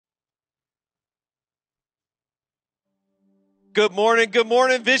Good morning,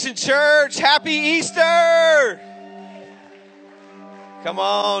 Vision Church. Happy Easter. Come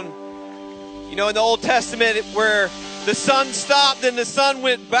on. You know, in the Old Testament where the sun stopped and the sun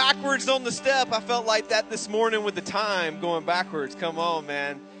went backwards on the step, I felt like that this morning with the time going backwards. Come on,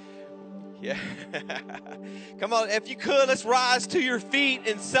 man. Yeah. Come on. If you could, let's rise to your feet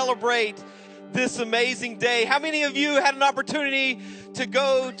and celebrate this amazing day. How many of you had an opportunity to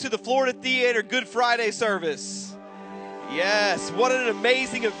go to the Florida Theater Good Friday service? Yes, what an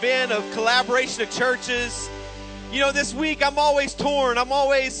amazing event of collaboration of churches. You know, this week I'm always torn. I'm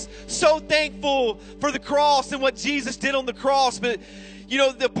always so thankful for the cross and what Jesus did on the cross. But, you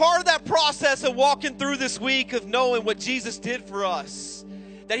know, the part of that process of walking through this week of knowing what Jesus did for us,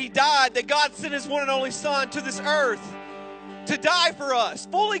 that he died, that God sent his one and only son to this earth to die for us,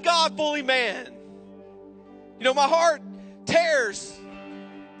 fully God, fully man. You know, my heart tears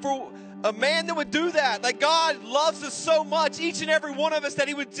for a man that would do that. Like, God loves us so much, each and every one of us, that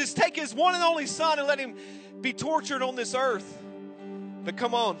he would just take his one and only son and let him be tortured on this earth. But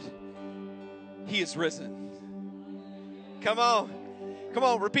come on, he is risen. Come on,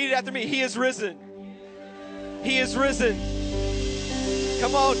 repeat it after me. He is risen. He is risen.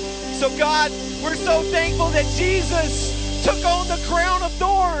 Come on. So God, we're so thankful that Jesus took on the crown of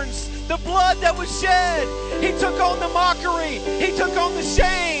thorns, the blood that was shed. He took on the mockery. He took on the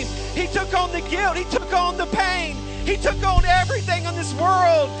shame. He took on the guilt. He took on the pain. He took on everything in this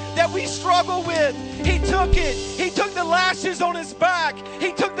world that we struggle with. He took it. He took the lashes on his back.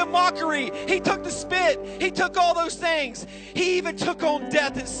 He took the mockery. He took the spit. He took all those things. He even took on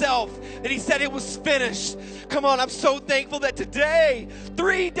death itself. And he said it was finished. Come on, I'm so thankful that today,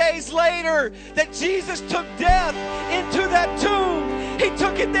 3 days later, that Jesus took death into that tomb. He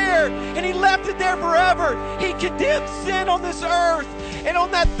took it there and he left it there forever. He condemned sin on this earth. And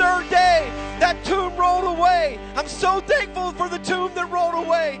on that third day, that tomb rolled away. I'm so thankful for the tomb that rolled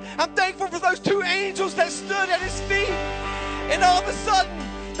away. I'm thankful for those two angels that stood at his feet. And all of a sudden,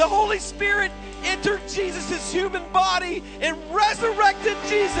 the Holy Spirit entered Jesus' human body and resurrected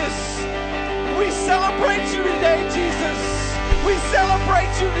Jesus. We celebrate you today, Jesus. We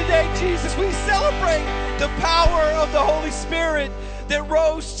celebrate you today, Jesus. We celebrate the power of the Holy Spirit that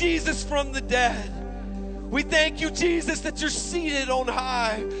rose Jesus from the dead. We thank you, Jesus, that you're seated on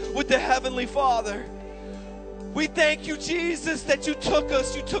high with the Heavenly Father. We thank you, Jesus, that you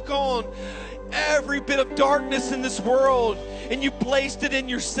took on every bit of darkness in this world and you placed it in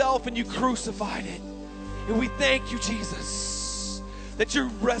yourself and you crucified it. And we thank you, Jesus, that you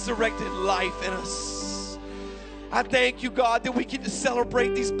resurrected life in us. I thank you, God, that we get to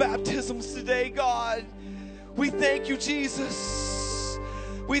celebrate these baptisms today, God. We thank you, Jesus.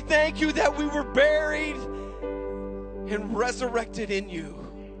 We thank you that we were buried and resurrected in you.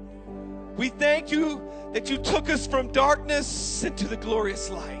 We thank you that you took us from darkness into the glorious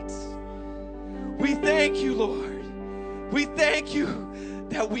light. We thank you, Lord. We thank you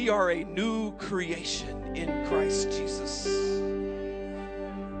that we are a new creation in Christ Jesus.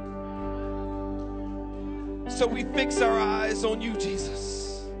 So we fix our eyes on you,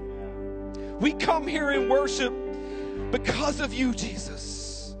 Jesus. We come here in worship because of you, Jesus.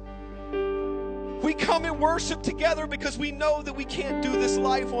 We come and worship together because we know that we can't do this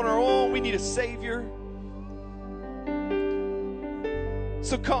life on our own. We need a Savior.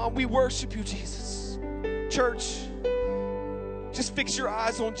 So come, we worship you, Jesus. Church, just fix your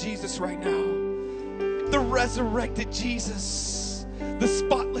eyes on Jesus right now. The resurrected Jesus, the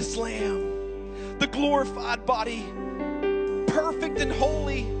spotless Lamb, the glorified body, perfect and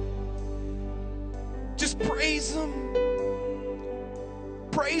holy. Just praise him.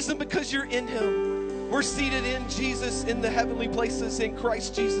 Praise him because you're in him. We're seated in Jesus in the heavenly places in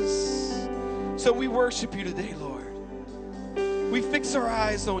Christ Jesus. So we worship you today, Lord. We fix our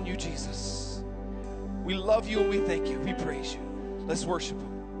eyes on you, Jesus. We love you and we thank you. We praise you. Let's worship him.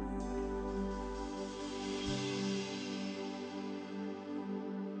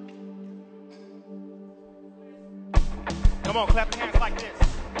 Come on, clap your hands like this.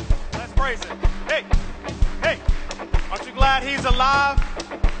 Let's praise him. Hey, hey, aren't you glad he's alive?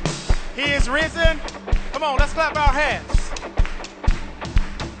 He is risen. Come on, let's clap our hands.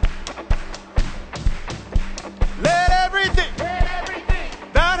 Let everything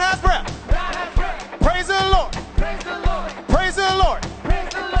that has breath praise the Lord. Praise the Lord. Praise the Lord. Praise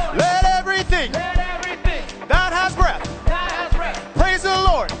the Lord. Let everything that has breath praise the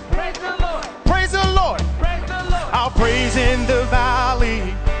Lord. Praise the Lord. Praise the Lord. Praise the Lord. I'll praise in the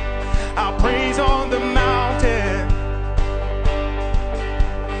valley. I'll praise on the mountain.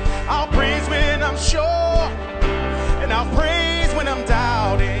 I'll praise when I'm sure, and I'll praise when I'm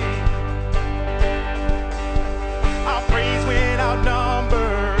doubting. I'll praise when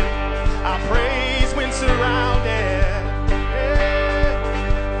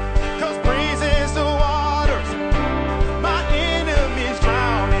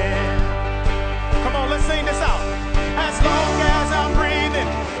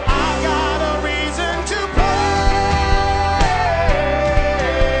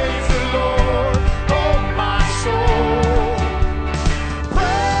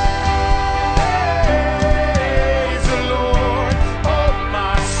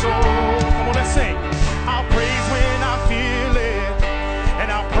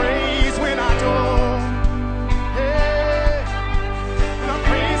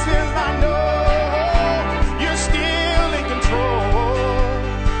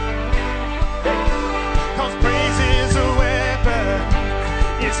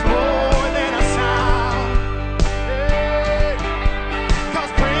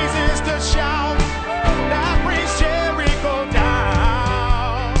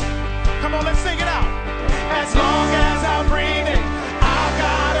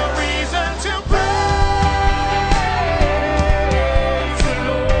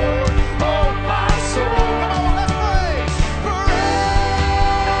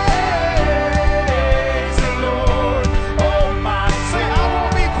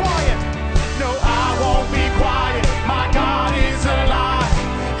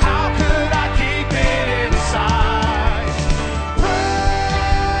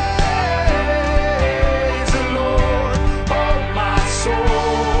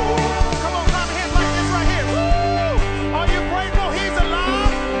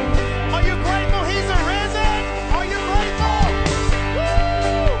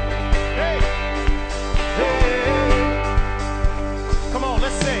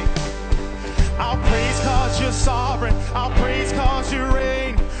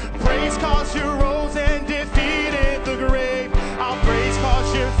cause you rose and defeated the grave. I'll praise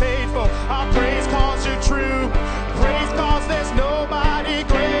cause you're faithful. I'll praise cause you're true. Praise cause there's nobody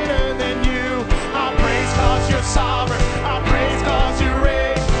greater than you. I'll praise cause you're sovereign. I'll praise cause you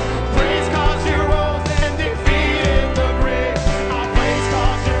reign. Praise cause you rose and defeated the grave. I'll praise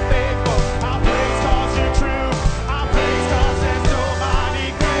cause you're faithful. I'll praise cause you're true. I'll praise cause there's nobody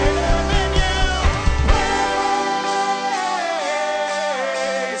greater than you.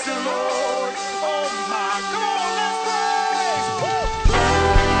 Praise the Lord. Oh my, come on, let's praise. Woo!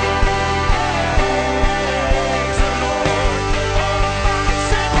 Praise the Lord. Oh my,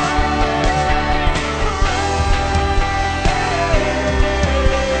 say praise.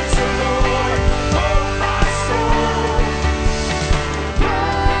 Praise the Lord. Oh my soul.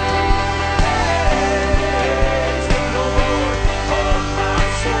 Praise the Lord. Oh my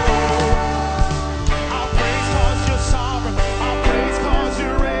soul. I'll praise cause you're sovereign. I'll praise cause you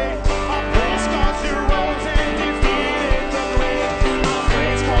reign. I'll praise cause you rose and defeated the grave. I'll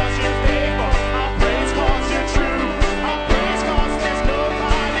praise cause you're faithful. I'll praise cause you're true. I'll praise cause there's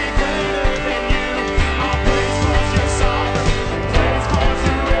nobody greater than you. I'll praise cause you're sovereign. Praise cause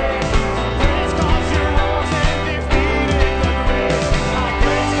you reign. Praise cause you rose and defeated the grave. I'll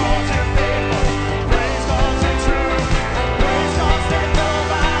praise cause you're faithful. Praise cause you're true. Praise cause there's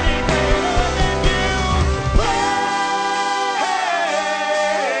nobody greater than you.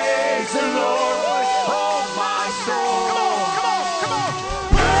 Praise the Lord, oh my soul. Come on, come on, come on.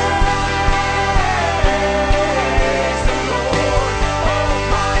 Praise the Lord, oh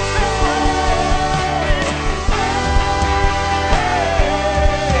my soul.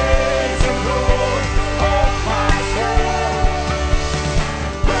 Praise the Lord, oh my soul.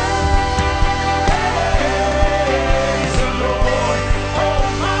 Praise the Lord, oh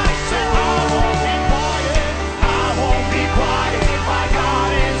my soul. I won't be quiet. My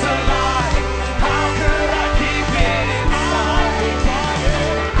God is alive. How could I keep it inside?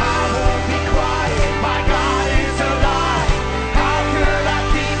 I won't be quiet. My God is alive. How could I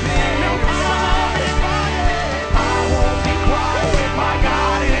keep it inside? I won't be quiet. My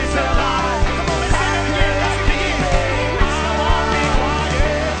God is alive. How could I keep it inside?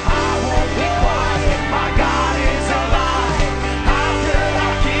 I won't be quiet. My God is alive. How could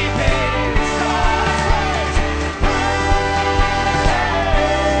I keep it inside?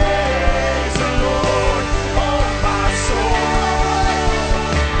 Praise the Lord, oh my soul.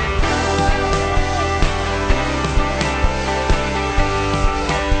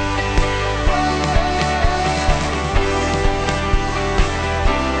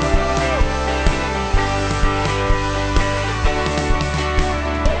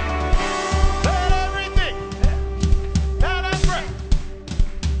 Let everything that has breath.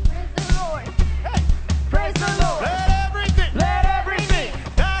 Praise the Lord. Let everything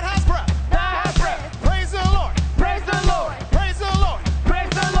that has breath. Praise the Lord. Praise the Lord. Praise the Lord. Praise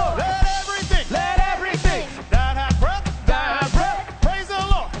the Lord. Let everything Let everything that has breath. Praise the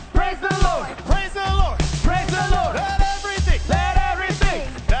Lord. praise the Lord. Praise the Lord. Praise the Lord. Let everything Let everything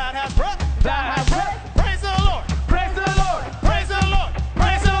that has breath. Praise the Lord. praise the Lord. Praise the Lord.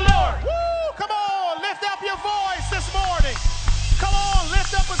 Praise the Lord. Woo! Come on, lift up your voice this morning. Come on,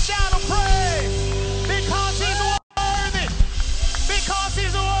 lift up a shout of praise. Because he's worthy. Because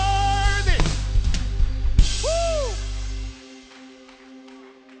he's worthy. Woo!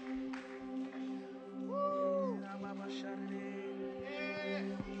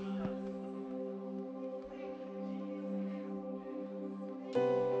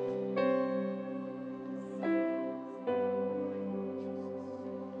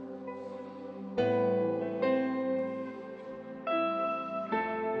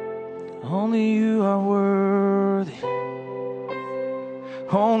 Only you are worthy.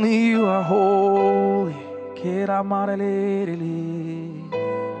 Only you are holy.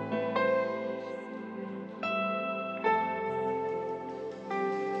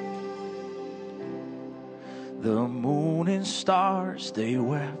 The moon and stars, they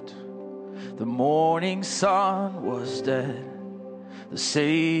wept. The morning sun was dead. The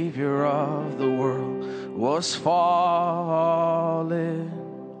Savior of the world was fallen.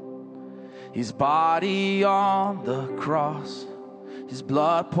 His body on the cross, His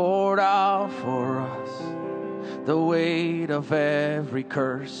blood poured out for us, the weight of every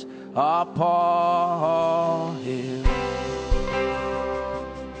curse upon Him.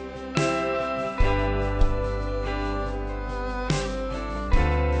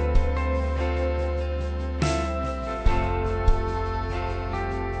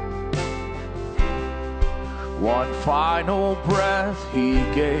 One final breath He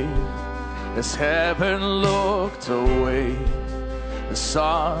gave as heaven looked away. the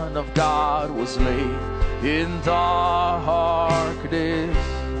Son of God was laid in darkness.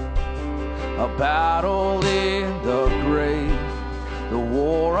 A battle in the grave, the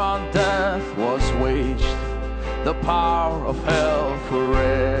war on death was waged. The power of hell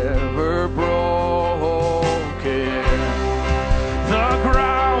forever broken. The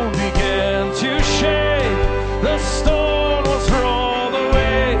ground began to shake, the stone was rolled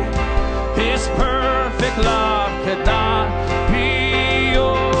away. His perfect love could not be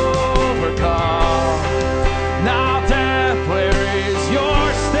overcome. Now death, where is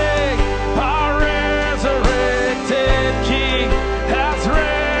your sting? Our resurrected King has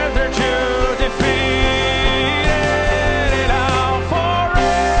rendered you defeated. And now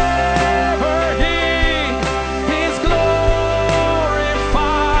forever He is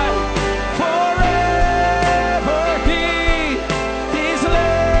glorified. Forever He is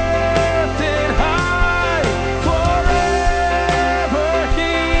lifted high. Forever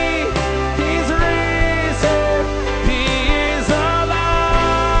He is risen. He is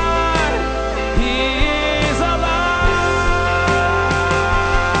alive. He is alive.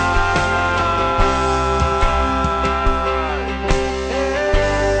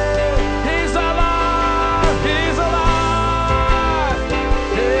 He's alive. He's alive.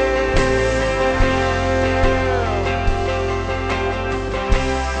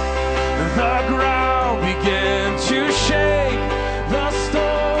 The ground began to shake, the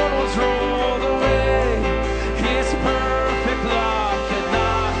stone was rolled away. His perfect love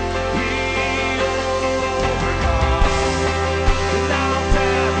cannot be overcome. Now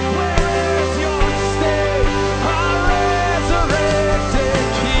death, where is your sting? Our resurrected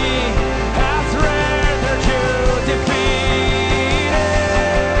King has rendered you defeated.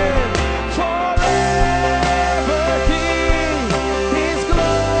 Forever He is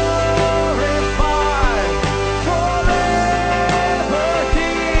glorified. Forever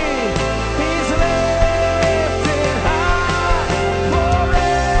He is lifted high.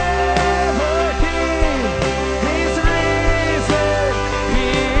 Forever He is risen. He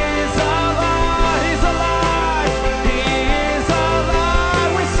is alive. He's alive. He is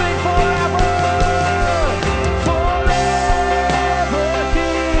alive. We sing forever. Forever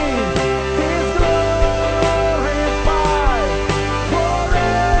He is glorified.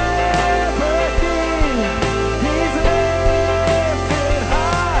 Forever He is lifted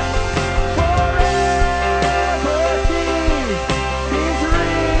high. Forever He is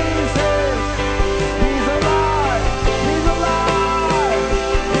risen. He's alive. He's alive.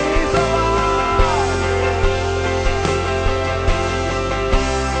 He's alive.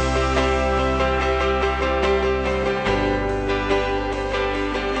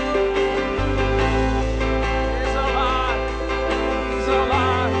 He's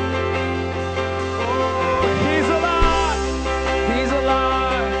alive. Oh, He's alive. He's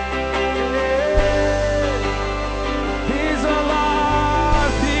alive. He's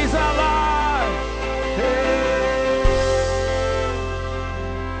alive. He's alive.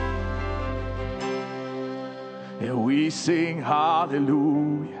 And we sing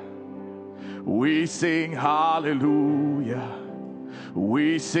hallelujah. We sing hallelujah.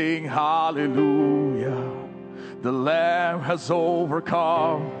 We sing hallelujah. The Lamb has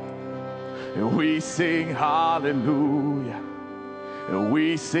overcome. And we sing hallelujah. And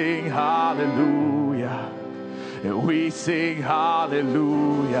we sing hallelujah. And we sing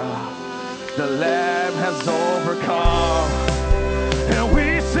hallelujah. The Lamb has overcome. And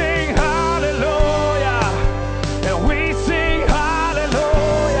we sing hallelujah. And we sing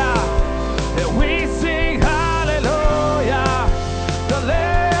hallelujah. And we sing hallelujah. The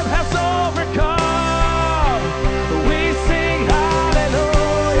Lamb has overcome. We sing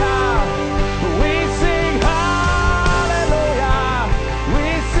hallelujah. We sing hallelujah. We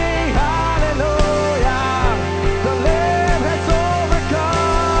sing hallelujah. The Lamb has overcome.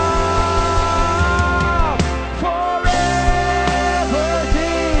 Forever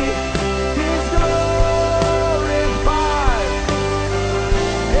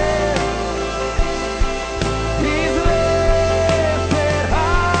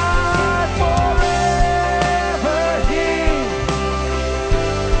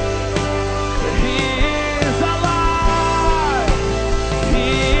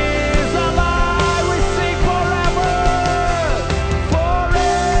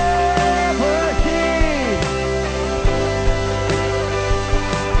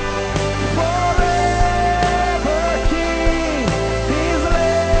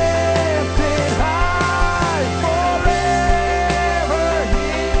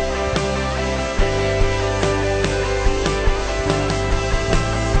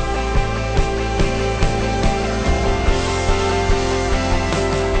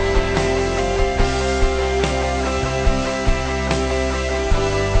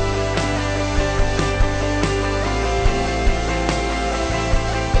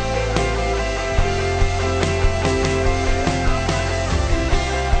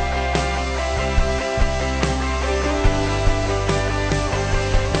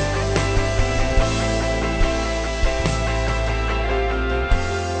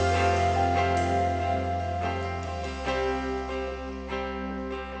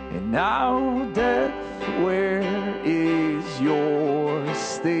And now, death, where is your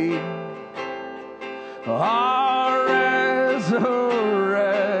sting? Our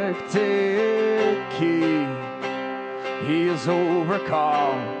resurrected King, He is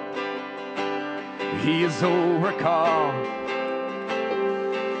overcome. He is overcome.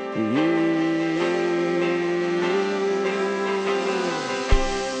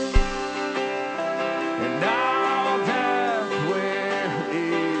 And now, death, where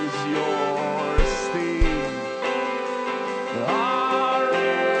is your sting? Our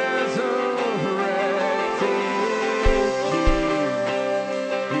resurrected King,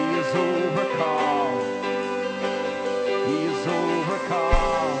 He is overcome. He is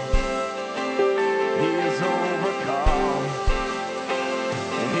overcome. He is overcome.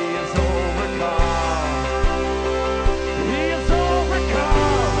 He is overcome. He is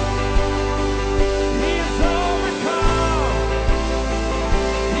overcome. He is overcome.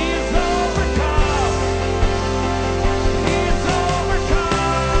 He is overcome. He is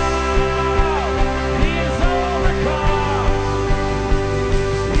overcome. He is overcome. He is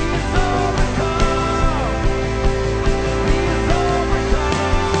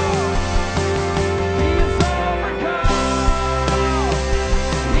overcome. He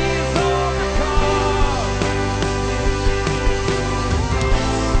is overcome.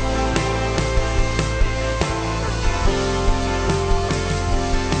 He is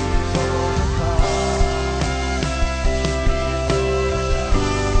overcome.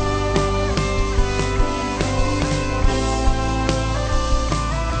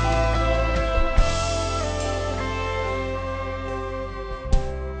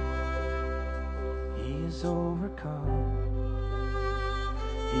 He is overcome.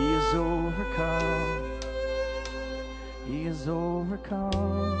 He is overcome. He is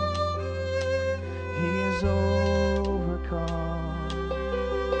overcome. He is overcome.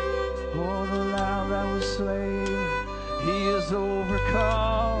 Oh, the Lamb that was slain. He is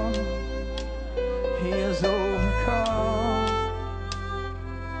overcome. He is overcome.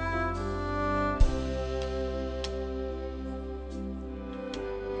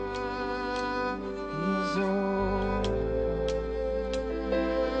 He is overcome.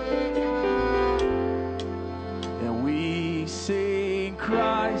 And we sing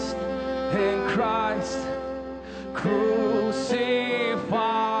Christ and Christ crucified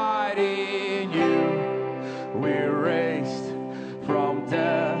in you. We're raised from death.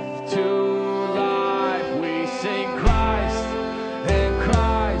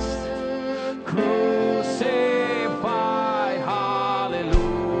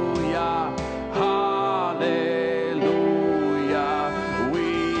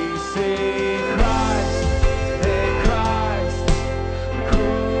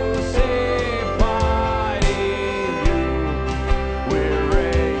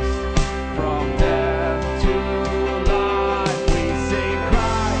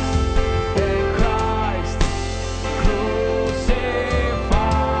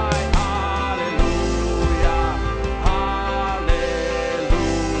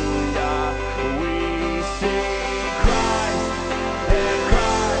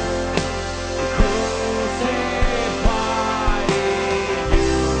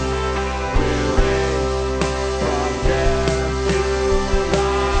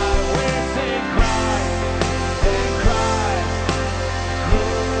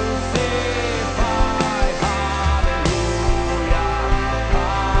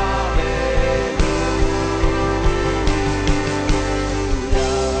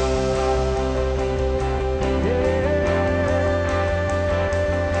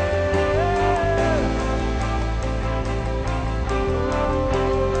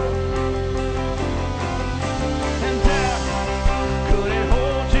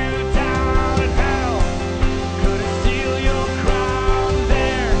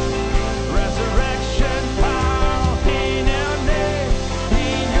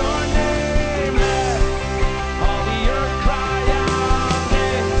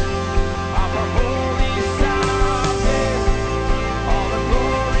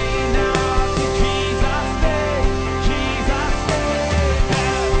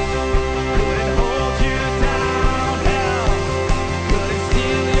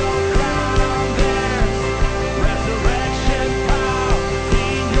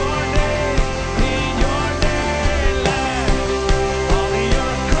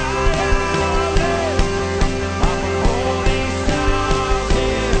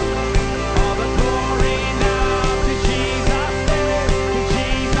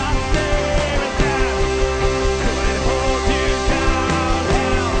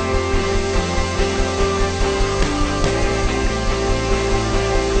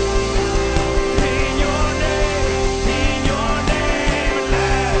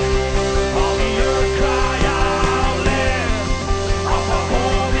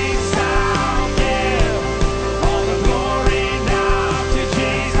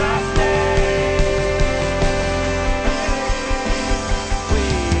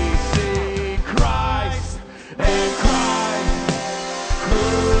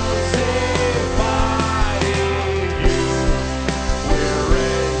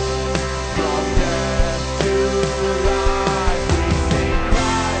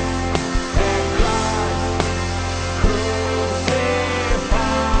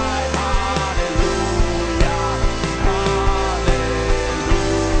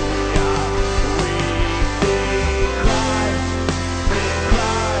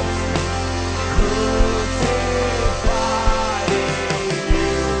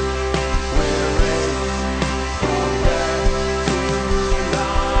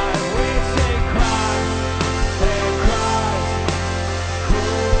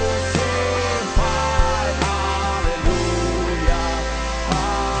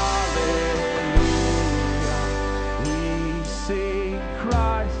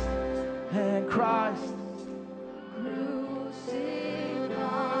 Christ.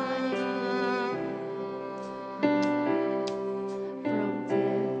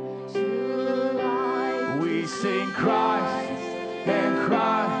 We sing Christ and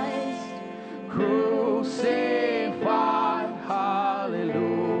Christ crucified.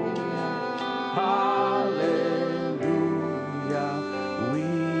 Hallelujah, hallelujah. We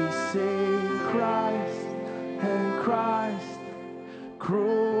sing Christ and Christ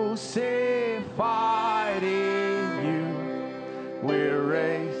crucified. In you we're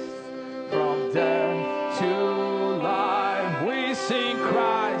raised from death to life. We sing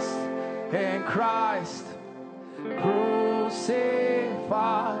Christ and Christ crucified.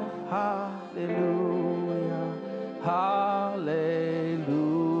 Hallelujah, hallelujah,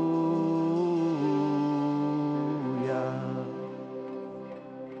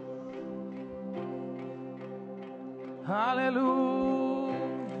 hallelujah.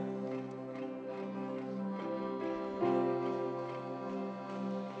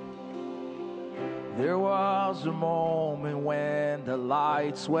 There was a moment when the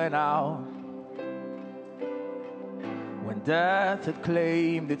lights went out, when death had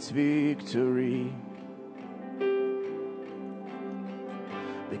claimed its victory.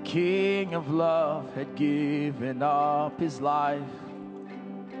 The King of Love had given up his life.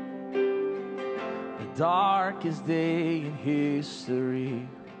 The darkest day in history.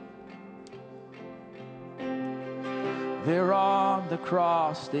 There on the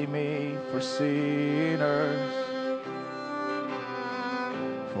cross they made for sinners.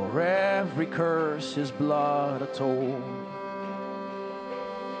 For every curse his blood atoned.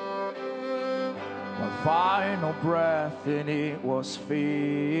 One final breath and it was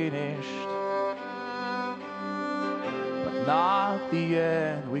finished. But not the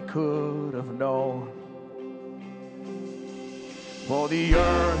end we could have known. For the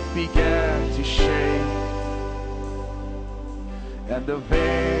earth began to shake, and the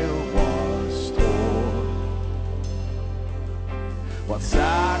veil was torn. What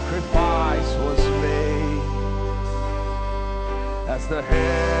sacrifice was made as the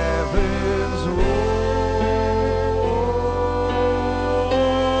heavens roar.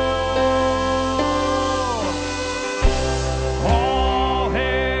 All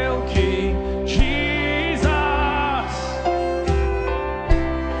hail King Jesus.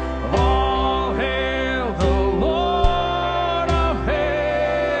 All hail the Lord of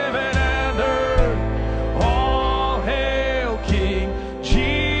heaven and earth. All hail King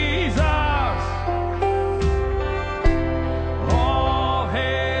Jesus. All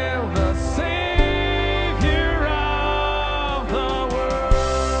hail the Savior.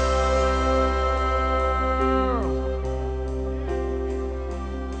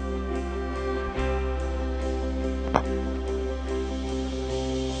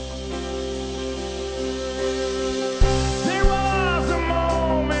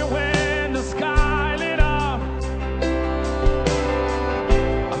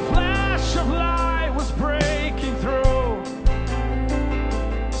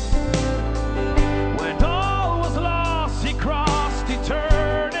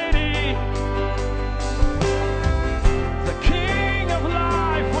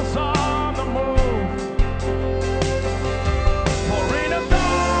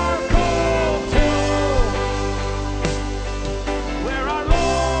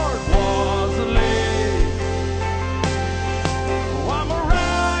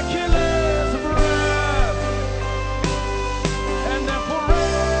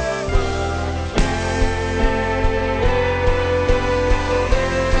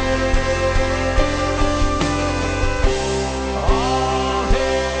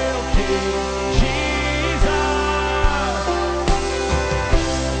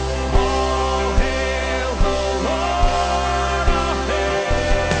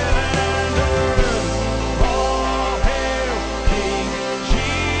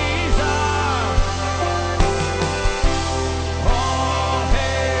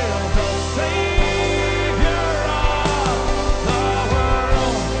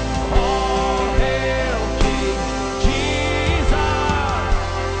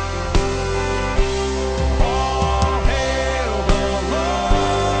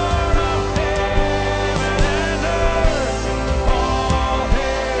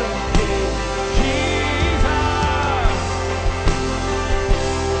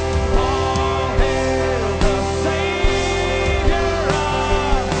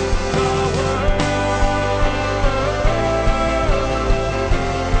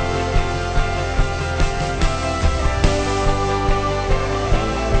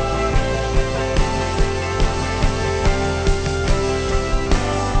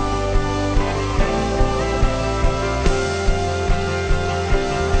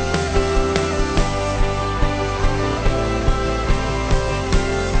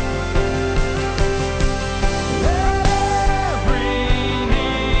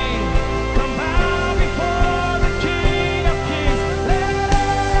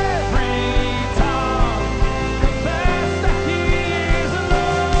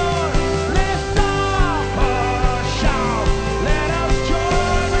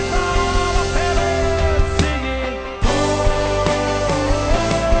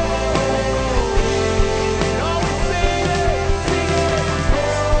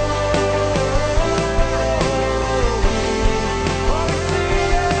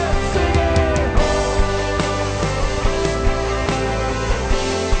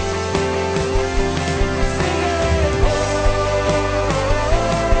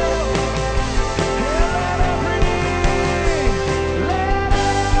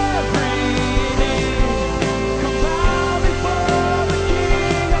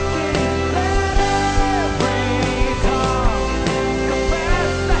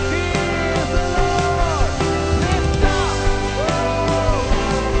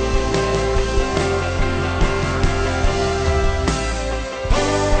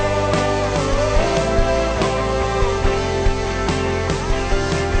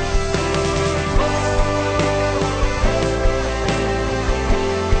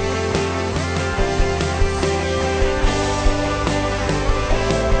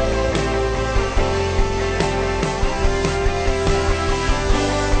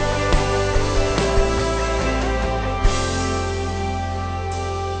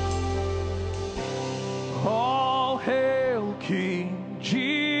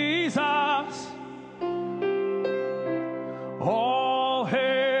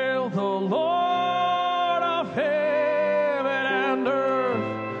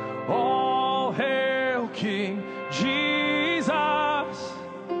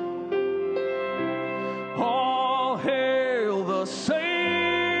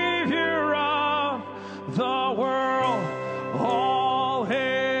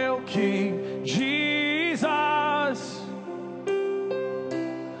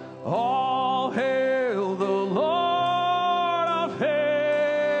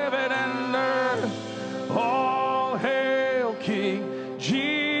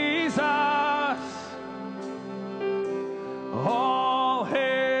 Jesus. All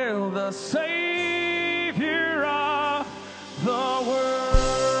hail the Savior of the world.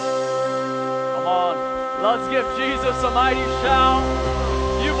 Come on, let's give Jesus a mighty shout.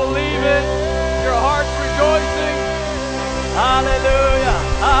 You believe it, your heart's rejoicing. Hallelujah,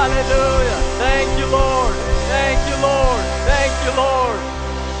 hallelujah. Thank you, Lord. Thank you, Lord. Thank you, Lord.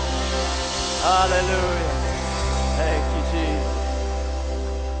 Hallelujah. Thank you, Jesus.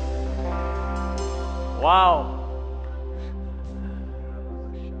 Wow.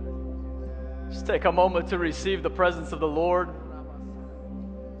 Just take a moment to receive the presence of the Lord.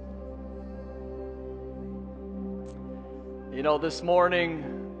 You know, this morning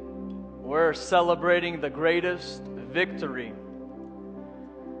we're celebrating the greatest victory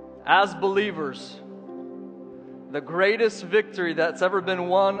as believers. The greatest victory that's ever been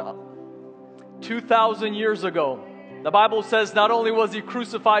won 2,000 years ago. The Bible says not only was He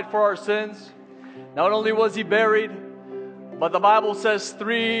crucified for our sins, not only was He buried, but the Bible says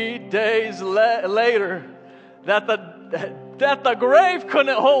 3 days later that the grave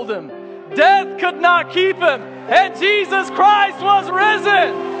couldn't hold Him. Death could not keep Him. And Jesus Christ was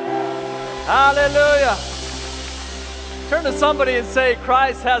risen. Hallelujah. Turn to somebody and say,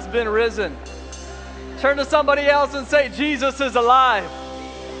 Christ has been risen. Turn to somebody else and say, Jesus is alive.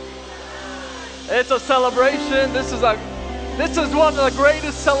 It's a celebration. This is one of the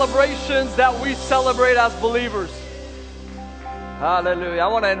greatest celebrations that we celebrate as believers. Hallelujah. I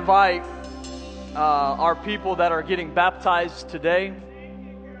want to invite our people that are getting baptized today.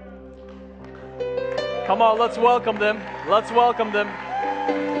 Come on, let's welcome them. Let's welcome them.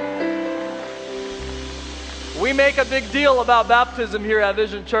 We make a big deal about baptism here at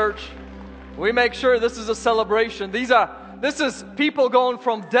Vision Church. We make sure this is a celebration. This is people going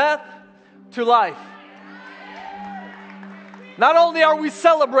from death to life. Not only are we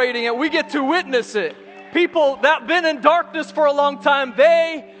celebrating it, we get to witness it. People that have been in darkness for a long time,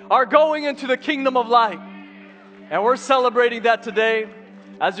 they are going into the kingdom of light. And we're celebrating that today.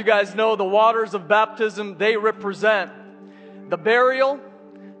 As you guys know, the waters of baptism, they represent the burial.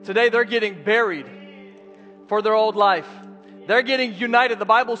 Today they're getting buried for their old life. They're getting united. The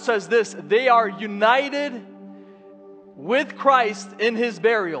Bible says this, they are united with Christ in His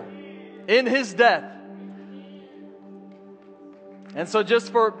burial, in His death. And so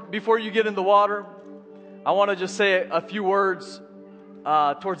before you get in the water, I want to just say a few words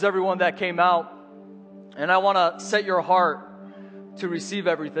towards everyone that came out. And I want to set your heart to receive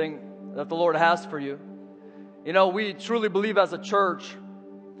everything that the Lord has for you. You know, we truly believe as a church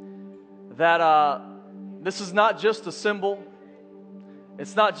that this is not just a symbol.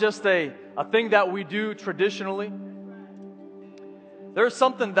 It's not just a thing that we do traditionally. There's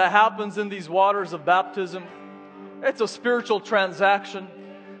something that happens in these waters of baptism. It's a spiritual transaction.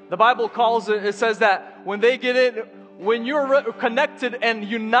 The Bible calls it says that when they get in, when you're connected and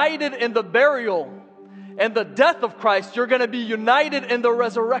united in the burial and the death of Christ, you're going to be united in the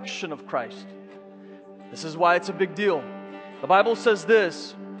resurrection of Christ. This is why it's a big deal. The Bible says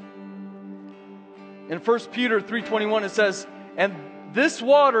this. In 1 Peter 3:21 it says, and this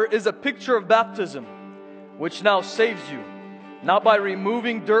water is a picture of baptism, which now saves you, not by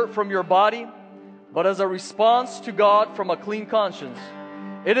removing dirt from your body, but as a response to God from a clean conscience.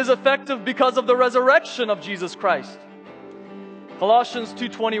 It is effective because of the resurrection of Jesus Christ. Colossians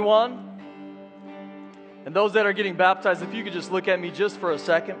 2:21. And those that are getting baptized, if you could just look at me just for a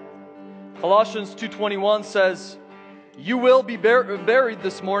second. Colossians 2:21 says, you will be buried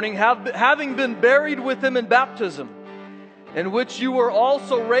this morning, having been buried with Him in baptism, in which you were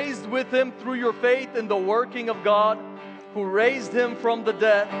also raised with Him through your faith in the working of God, who raised Him from the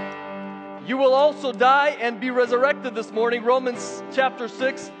dead. You will also die and be resurrected this morning. Romans chapter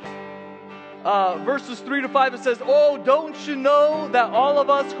 6, verses 3 to 5, it says, oh, don't you know that all of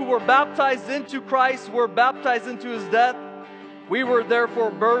us who were baptized into Christ were baptized into His death? We were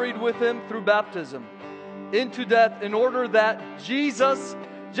therefore buried with Him through baptism into death, in order that Jesus,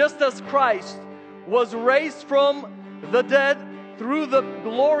 just as Christ was raised from the dead through the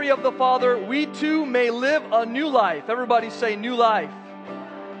glory of the Father, we too may live a new life. Everybody say new life.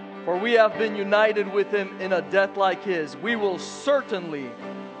 For we have been united with Him in a death like His. We will certainly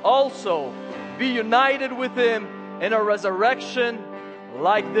also be united with Him in a resurrection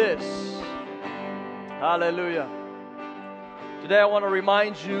like this. Hallelujah. Today I want to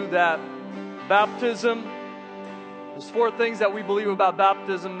remind you that baptism, there's 4 things that we believe about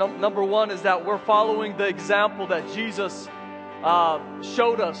baptism. Number 1 is that we're following the example that Jesus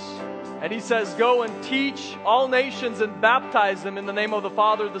showed us. And He says, go and teach all nations and baptize them in the name of the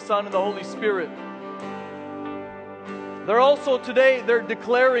Father, the Son, and the Holy Spirit. They're also today, they're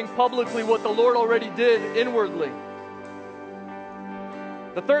declaring publicly what the Lord already did inwardly.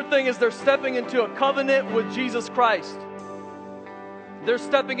 The third thing is they're stepping into a covenant with Jesus Christ. They're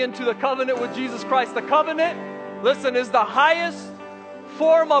stepping into the covenant with Jesus Christ. The covenant, listen, is the highest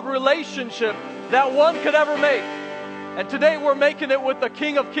form of relationship that one could ever make. And today we're making it with the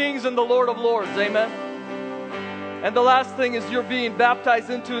King of Kings and the Lord of Lords. Amen. And the last thing is you're being baptized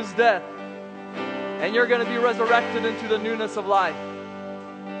into His death. And you're going to be resurrected into the newness of life.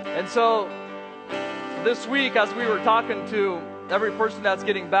 And so, this week as we were talking to every person that's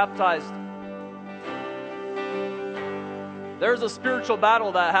getting baptized, there's a spiritual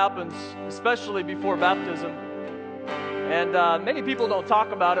battle that happens, especially before baptism. And many people don't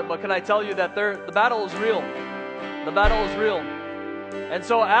talk about it, but can I tell you that the battle is real. The battle is real. And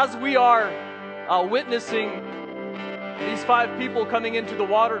so as we are witnessing these 5 people coming into the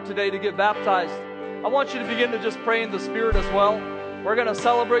water today to get baptized, I want you to begin to just pray in the Spirit as well. We're going to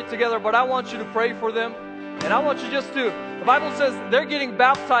celebrate together, but I want you to pray for them. And I want you just to, the Bible says they're getting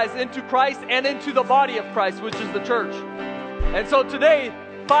baptized into Christ and into the body of Christ, which is the church. And so today,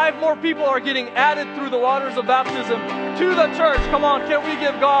 5 more people are getting added through the waters of baptism to the church. Come on, can we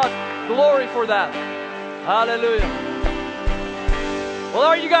give God glory for that? Hallelujah. Well,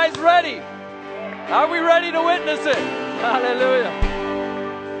 are you guys ready? Are we ready to witness it? Hallelujah.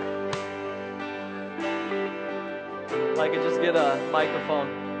 If I could just get a microphone.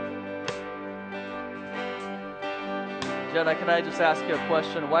 Jenna, can I just ask you a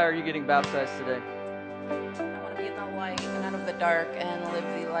question? Why are you getting baptized today? I want to be in the light and out of the dark and live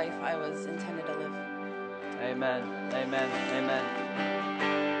the life I was intended to live. Amen. Amen. Amen.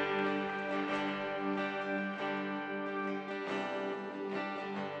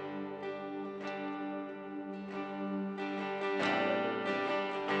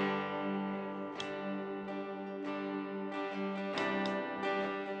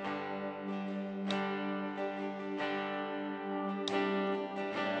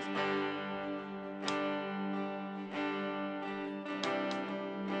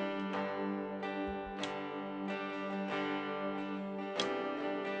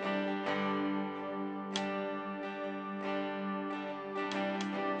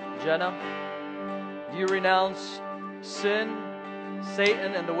 Jenna, do you renounce sin,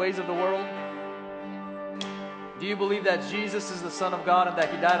 Satan, and the ways of the world? Do you believe that Jesus is the Son of God and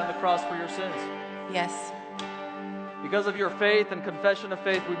that He died on the cross for your sins? Yes. Because of your faith and confession of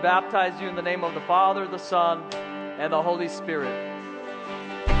faith, we baptize you in the name of the Father, the Son, and the Holy Spirit.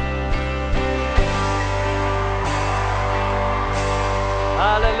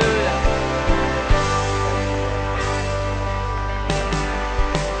 Hallelujah.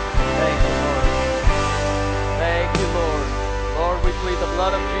 We plead the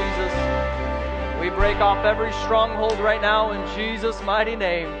blood of Jesus. We break off every stronghold right now in Jesus' mighty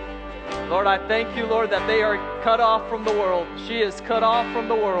name. Lord, I thank you, Lord, that they are cut off from the world. She is cut off from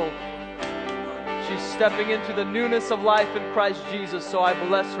the world. She's stepping into the newness of life in Christ Jesus, so I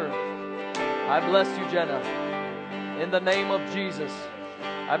bless her. I bless you, Jenna. In the name of Jesus,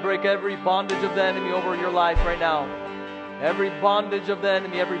 I break every bondage of the enemy over your life right now. Every bondage of the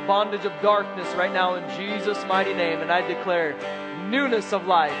enemy, every bondage of darkness right now in Jesus' mighty name. And I declare newness of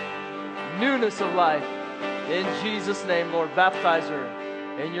life. Newness of life. In Jesus' name, Lord, baptize her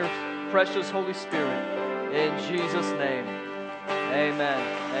in your precious Holy Spirit. In Jesus' name. Amen.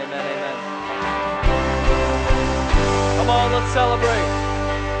 Amen. Amen. Come on, let's celebrate.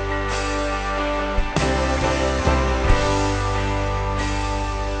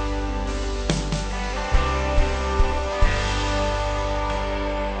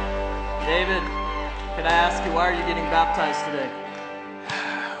 David, can I ask you, why are you getting baptized today?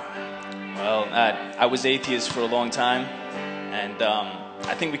 Well, I was atheist for a long time, and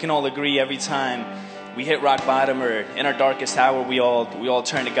I think we can all agree every time we hit rock bottom or in our darkest hour, we all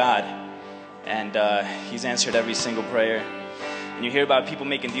turn to God, and He's answered every single prayer. And you hear about people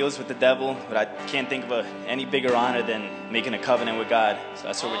making deals with the devil, but I can't think of any bigger honor than making a covenant with God. So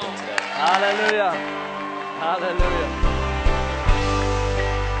that's what we're doing today. Hallelujah. Hallelujah.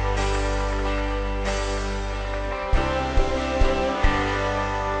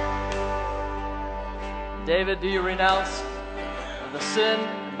 David, do you renounce the sin,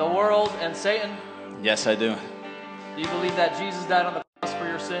 the world, and Satan? Yes, I do. Do you believe that Jesus died on the cross for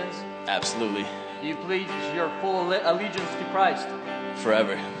your sins? Absolutely. Do you plead your full allegiance to Christ?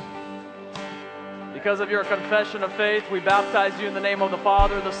 Forever. Because of your confession of faith, we baptize you in the name of the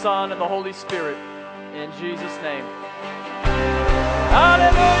Father, the Son, and the Holy Spirit. In Jesus' name.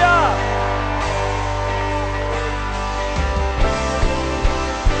 Hallelujah!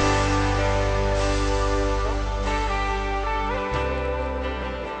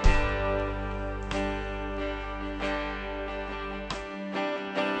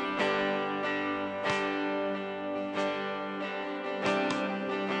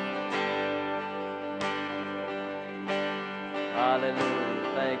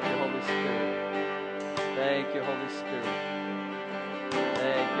 Thank you, Holy Spirit. Thank you, Holy Spirit.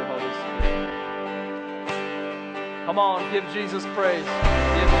 Thank you, Holy Spirit. Come on, give Jesus praise.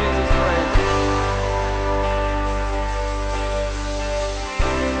 Give Jesus praise.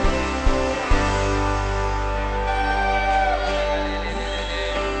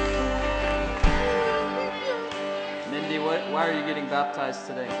 Mindy, why are you getting baptized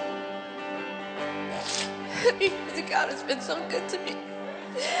today? Because God has been so good to me.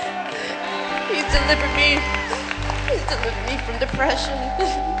 He's delivered me. He's delivered me from depression,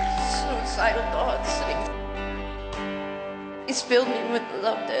 suicidal thoughts. He's filled me with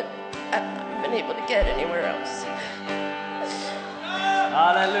love that I've not been able to get anywhere else.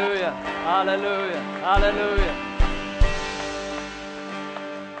 Hallelujah. Hallelujah. Hallelujah.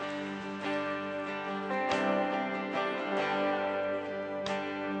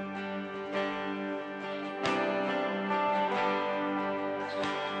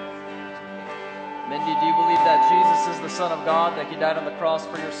 Mindy, do you believe that Jesus is the Son of God, that He died on the cross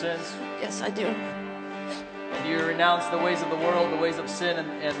for your sins? Yes, I do. And do you renounce the ways of the world, the ways of sin,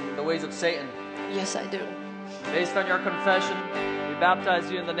 and the ways of Satan? Yes, I do. Based on your confession, we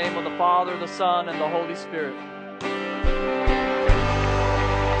baptize you in the name of the Father, the Son, and the Holy Spirit. Fill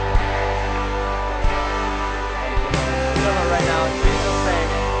it right now in Jesus' name.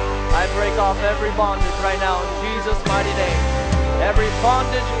 I break off every bondage right now in Jesus' mighty name. Every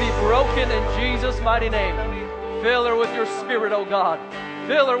bondage be broken in Jesus' mighty name. Fill her with your Spirit, oh God.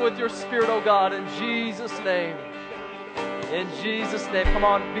 Fill her with your Spirit, oh God, in Jesus' name. In Jesus' name. Come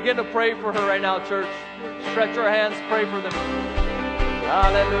on, begin to pray for her right now, church. Stretch your hands, pray for them.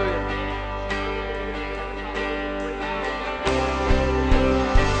 Hallelujah.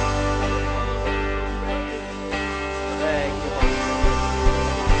 Thank you, Holy Spirit.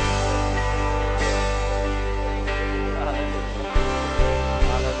 Hallelujah.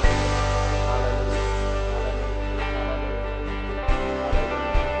 Hallelujah.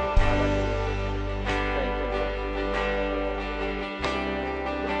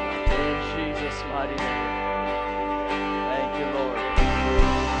 Mighty name. Thank you, Lord.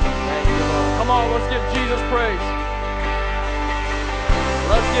 Thank you, Lord. Come on, let's give Jesus praise.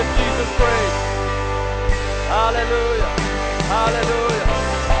 Let's give Jesus praise. Hallelujah. Hallelujah.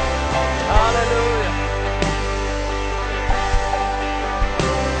 Hallelujah.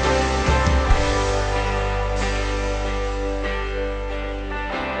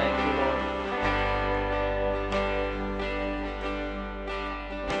 Thank you, Lord.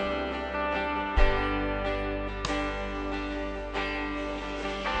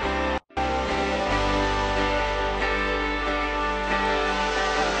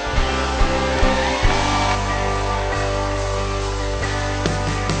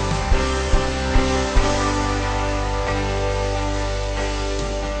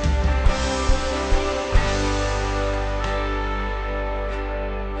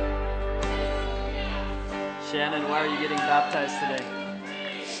 Shannon, why are you getting baptized today?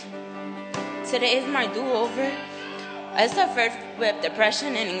 Today is my do-over. I suffered with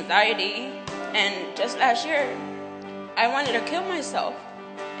depression and anxiety, and just last year, I wanted to kill myself.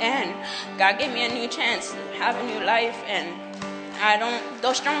 And God gave me a new chance to have a new life, and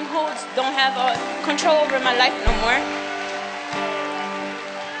those strongholds don't have control over my life no more.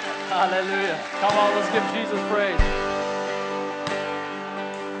 Hallelujah. Come on, let's give Jesus praise.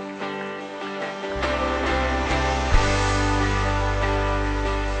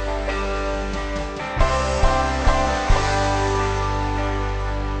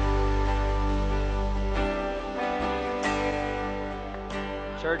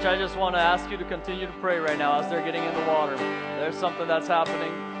 Church, I just want to ask you to continue to pray right now as they're getting in the water. There's something that's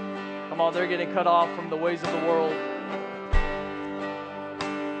happening. Come on, they're getting cut off from the ways of the world.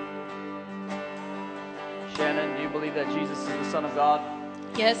 Shannon, do you believe that Jesus is the Son of God?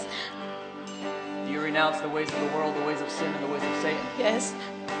 Yes. Do you renounce the ways of the world, the ways of sin, and the ways of Satan? Yes.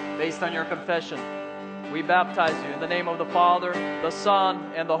 Based on your confession, we baptize you in the name of the Father, the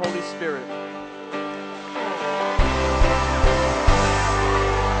Son, and the Holy Spirit.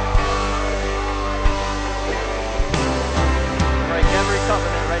 Break every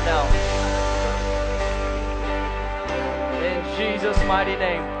covenant right now. In Jesus' mighty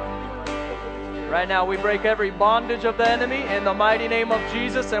name. Right now, we break every bondage of the enemy in the mighty name of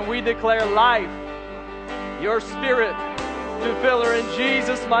Jesus, and we declare life, your Spirit, to fill her in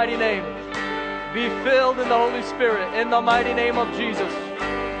Jesus' mighty name. Be filled in the Holy Spirit in the mighty name of Jesus.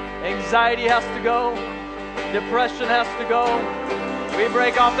 Anxiety has to go. Depression has to go. We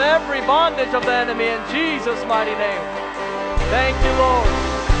break off every bondage of the enemy in Jesus' mighty name. Thank you, Lord.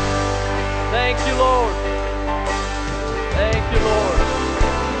 Thank you, Lord. Thank you, Lord.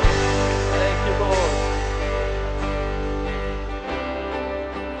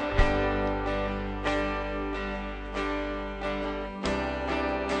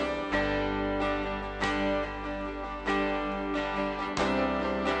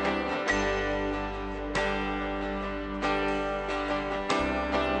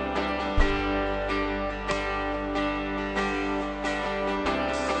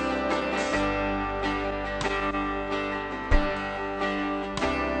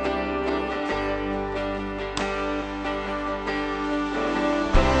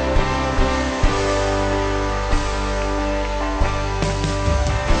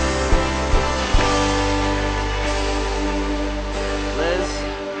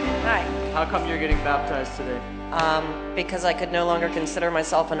 How come you're getting baptized today? Because I could no longer consider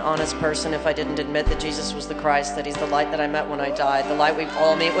myself an honest person if I didn't admit that Jesus was the Christ, that He's the light that I met when I died, the light we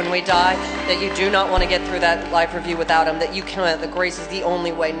all meet when we die, that you do not want to get through that life review without Him, that you can't, that grace is the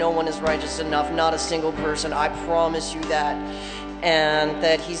only way, no one is righteous enough, not a single person, I promise you that, and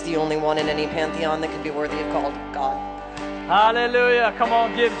that He's the only one in any pantheon that could be worthy of called God. Hallelujah. Come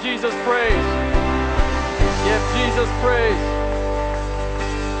on, give Jesus praise. Give Jesus praise.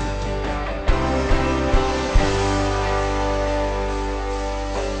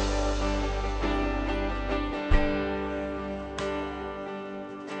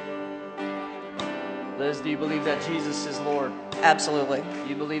 Liz, do you believe that Jesus is Lord? Absolutely.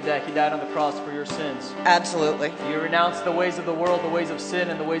 You believe that He died on the cross for your sins? Absolutely. You renounce the ways of the world, the ways of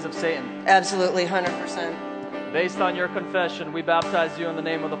sin, and the ways of Satan? Absolutely, 100%. Based on your confession, we baptize you in the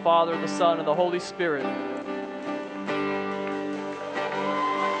name of the Father, the Son, and the Holy Spirit. In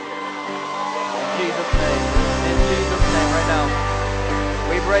Jesus' name. In Jesus' name, right now.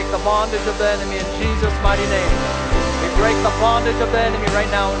 We break the bondage of the enemy in Jesus' mighty name. We break the bondage of the enemy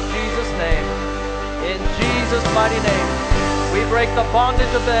right now in Jesus' name. In Jesus' mighty name. We break the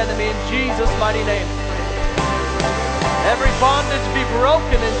bondage of the enemy in Jesus' mighty name. Every bondage be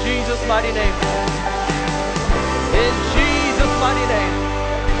broken in Jesus' mighty name. In Jesus' mighty name.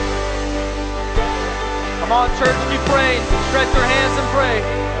 Come on, church, keep praying. Stretch your hands and pray.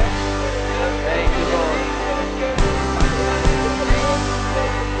 Thank you, Lord.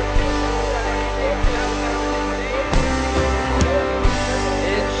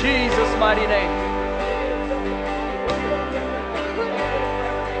 In Jesus' mighty name.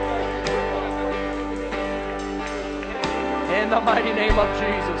 In the mighty name of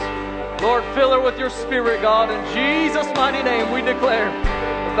Jesus. Lord, fill her with your Spirit, God. In Jesus' mighty name, we declare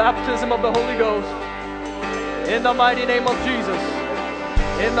the baptism of the Holy Ghost. In the mighty name of Jesus.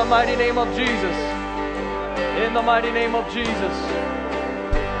 In the mighty name of Jesus. In the mighty name of Jesus.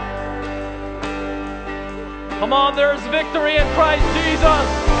 Come on, there's victory in Christ Jesus.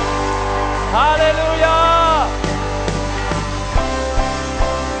 Hallelujah.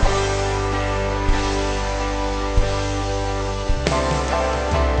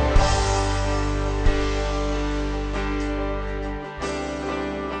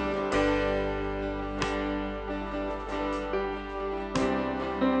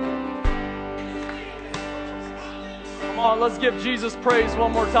 Come on, let's give Jesus praise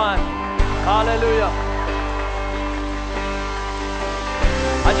one more time. Hallelujah.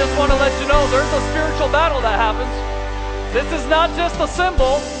 I just want to let you know there's a spiritual battle that happens. This is not just a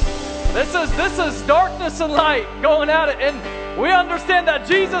symbol. This is darkness and light going at it. And we understand that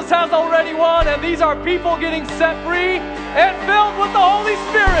Jesus has already won, and these are people getting set free and filled with the Holy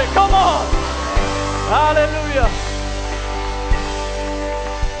Spirit. Come on. Hallelujah.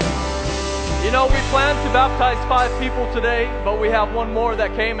 You know, we planned to baptize 5 people today, but we have one more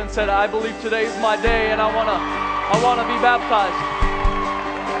that came and said, I believe today is my day and I wanna be baptized.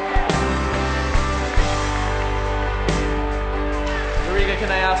 Eureka,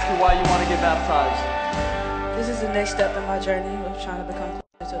 can I ask you why you want to get baptized? This is the next step in my journey of trying to become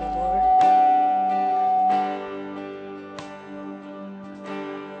closer to the Lord.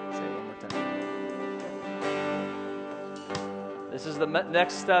 Say it one more time. This is the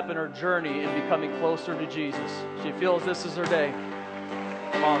next step in her journey in becoming closer to Jesus. She feels this is her day.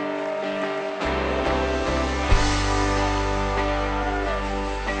 Come on.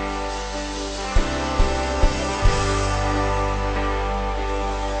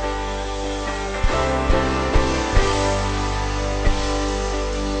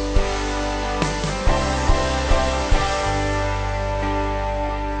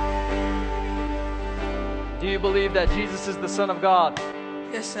 Do you believe that Jesus is the Son of God?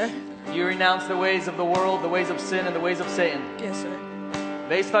 Yes, sir. You renounce the ways of the world, the ways of sin, and the ways of Satan. Yes, sir.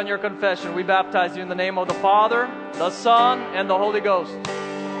 Based on your confession, we baptize you in the name of the Father, the Son, and the Holy Ghost. In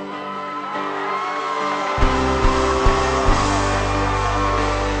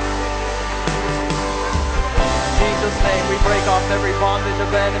Jesus' name, we break off every bondage of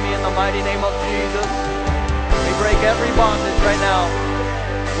the enemy in the mighty name of Jesus. We break every bondage right now.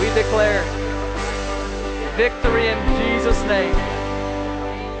 We declare victory in Jesus' name.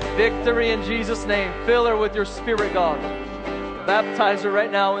 Victory in Jesus' name. Fill her with your Spirit, God. Baptize her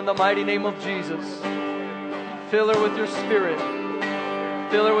right now in the mighty name of Jesus. Fill her with your Spirit.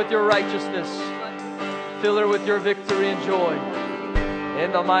 Fill her with your righteousness. Fill her with your victory and joy.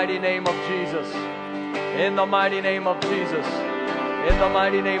 In the mighty name of Jesus. In the mighty name of Jesus. In the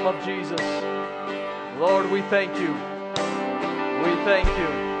mighty name of Jesus. Lord, we thank you. We thank you.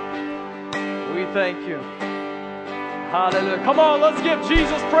 We thank you. Hallelujah. Come on, let's give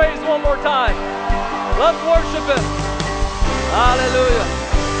Jesus praise one more time. Let's worship Him. Hallelujah.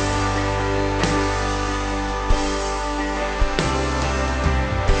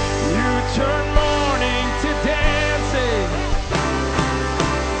 You turn mourning to dancing.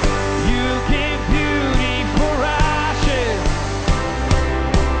 You give beauty for ashes.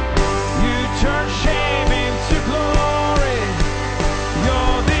 You turn shame into glory.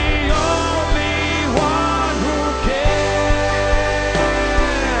 You're the only one who cares.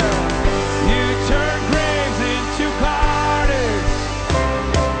 You turn graves into gardens.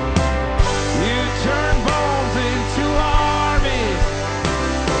 You turn bones into armies.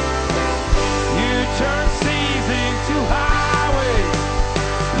 You turn seas into highways.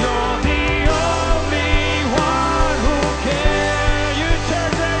 You're the only one who cares. You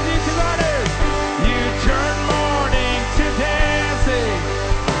turn days into gardens. You turn mourning to dancing.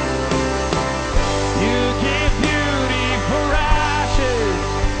 You give beauty for ashes.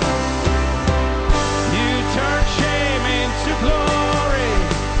 You turn shame into glory.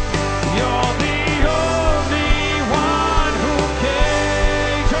 You're the only one who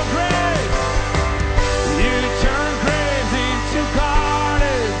cares. Your grace. You turn graves into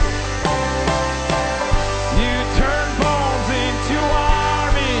gardens. You turn bones into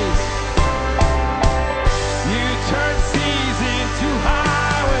armies. You turn seas into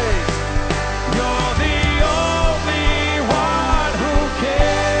highways. You're the only one who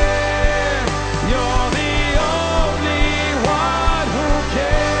cares. You're the only one who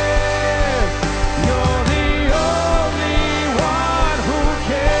cares. You're the only one who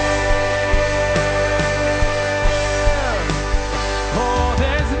cares. Oh,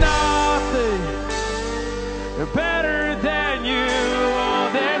 there's nothing better than you. Oh,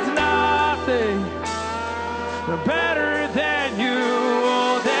 there's nothing better than you.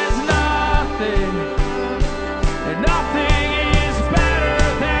 Oh, there's nothing, and nothing is better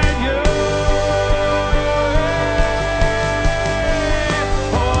than you.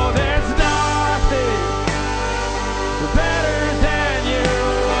 Oh, there's nothing better than you.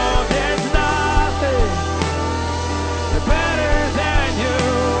 Oh, there's nothing better than you.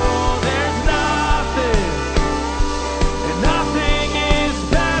 Oh, there's nothing, and nothing is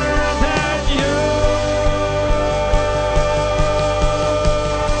better than you.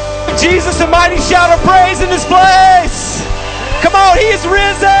 Jesus, a mighty shout of praise in this place. Come on, He is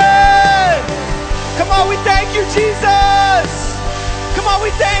risen. Come on, we thank you, Jesus. Come on, we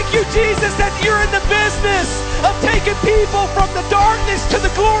thank you, Jesus, that you're in the business of taking people from the darkness to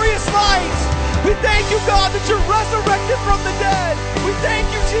the glorious light. We thank you, God, that you're resurrected from the dead. We thank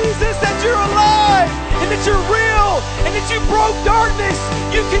you, Jesus, that you're alive and that you're real and that you broke darkness.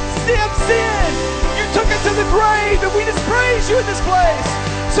 You condemned sin. You took it to the grave, and we just praise you in this place.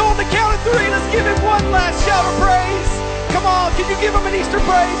 So on the count of 3, let's give Him one last shout of praise. Come on, can you give Him an Easter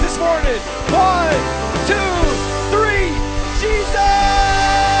praise this morning? 1, 2, 3, Jesus!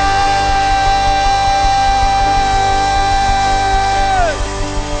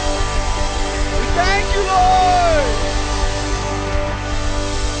 We thank you, Lord.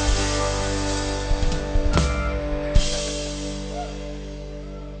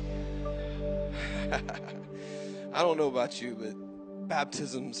 I don't know about you, but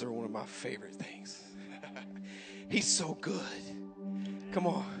baptisms are one of my favorite things. He's so good. Come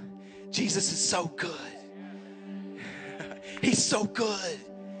on. Jesus is so good. He's so good.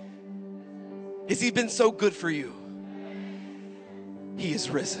 Has He been so good for you? He is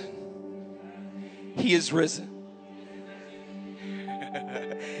risen. He is risen.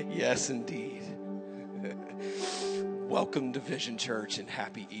 Yes, indeed. Welcome to Vision Church and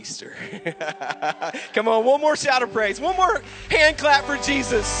happy Easter. Come on, one more shout of praise. One more hand clap for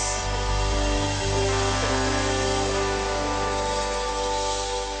Jesus.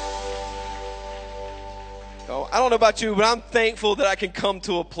 Oh, I don't know about you, but I'm thankful that I can come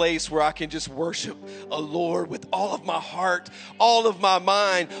to a place where I can just worship a Lord with all of my heart, all of my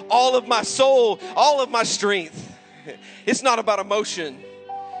mind, all of my soul, all of my strength. It's not about emotion.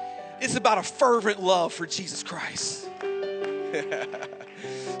 It's about a fervent love for Jesus Christ.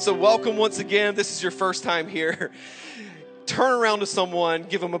 So welcome once again. If this is your first time here, turn around to someone,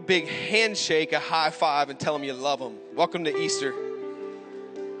 give them a big handshake, a high five, and tell them you love them. Welcome to Easter.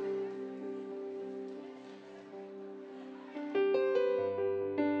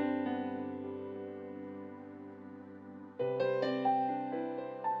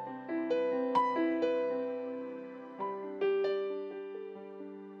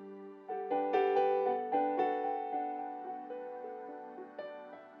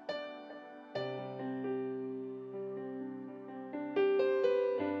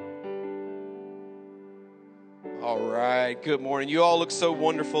 All right, good morning. You all look so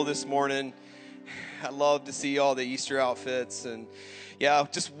wonderful this morning. I love to see all the Easter outfits. And yeah,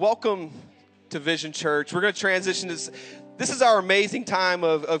 just welcome to Vision Church. We're going to transition to this is our amazing time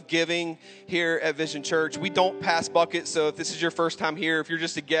of giving here at Vision Church. We don't pass buckets, so if this is your first time here, if you're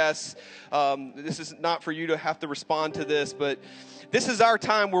just a guest, this is not for you to have to respond to this, but this is our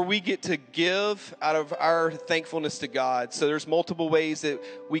time where we get to give out of our thankfulness to God. So there's multiple ways that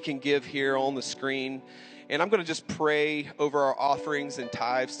we can give here on the screen. And I'm going to just pray over our offerings and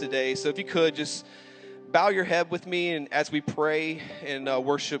tithes today. So if you could just bow your head with me and as we pray and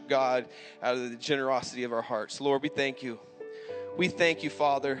worship God out of the generosity of our hearts. Lord, we thank you. We thank you,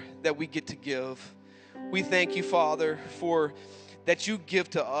 Father, that we get to give. We thank you, Father, for that you give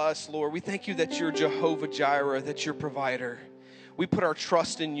to us, Lord. We thank you that you're Jehovah Jireh, that you're provider. We put our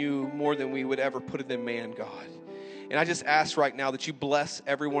trust in you more than we would ever put it in man, God. And I just ask right now that you bless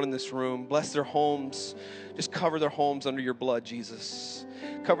everyone in this room, bless their homes. Just cover their homes under your blood, Jesus.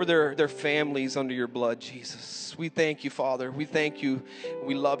 Cover their families under your blood, Jesus. We thank you, Father. We thank you.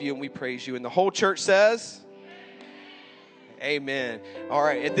 We love you and we praise you. And the whole church says, amen. All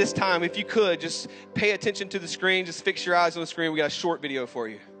right, at this time, if you could, just pay attention to the screen. Just fix your eyes on the screen. We got a short video for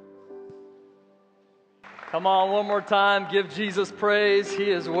you. Come on, one more time. Give Jesus praise. He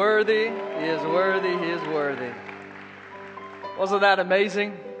is worthy. He is worthy. He is worthy. Wasn't that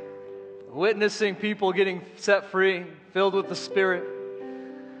amazing? Witnessing people getting set free, filled with the Spirit.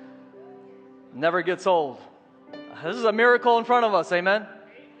 Never gets old. This is a miracle in front of us, amen?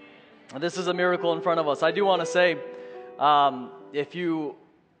 This is a miracle in front of us. I do want to say, if you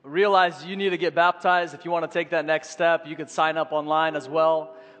realize you need to get baptized, if you want to take that next step, you could sign up online as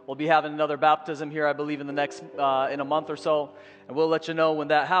well. We'll be having another baptism here, I believe, in a month or so, and we'll let you know when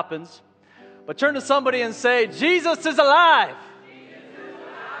that happens. But turn to somebody and say, Jesus is alive.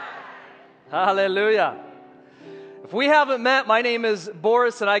 Hallelujah. If we haven't met, my name is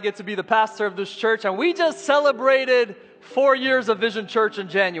Boris, and I get to be the pastor of this church. And we just celebrated 4 years of Vision Church in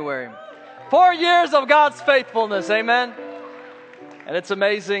January. 4 years of God's faithfulness, amen? And it's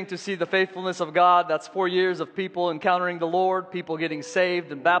amazing to see the faithfulness of God. That's 4 years of people encountering the Lord, people getting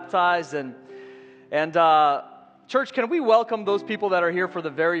saved and baptized. And church, can we welcome those people that are here for the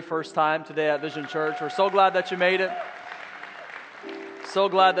very first time today at Vision Church? We're so glad that you made it. So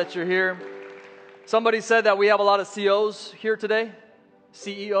glad that you're here. Somebody said that we have a lot of COs here today.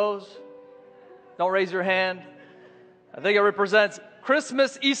 CEOs. Don't raise your hand. I think it represents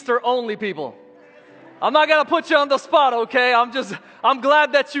Christmas, Easter only people. I'm not going to put you on the spot, okay? I'm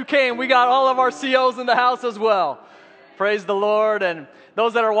glad that you came. We got all of our COs in the house as well. Praise the Lord. And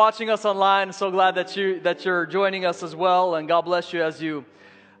those that are watching us online, so glad that you're joining us as well. And God bless you as you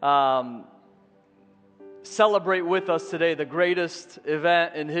celebrate with us today the greatest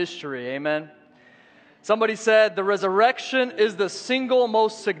event in history. Amen. Somebody said the resurrection is the single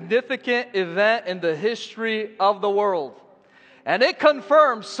most significant event in the history of the world. And it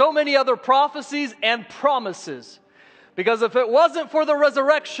confirms so many other prophecies and promises. Because if it wasn't for the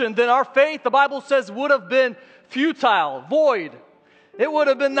resurrection, then our faith, the Bible says, would have been futile, void. It would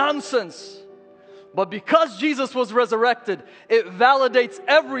have been nonsense. But because Jesus was resurrected, it validates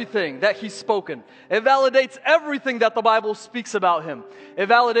everything that He's spoken. It validates everything that the Bible speaks about Him. It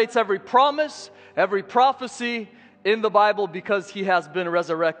validates every promise, every prophecy in the Bible because He has been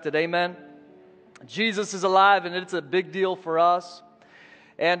resurrected. Amen. Jesus is alive, and it's a big deal for us.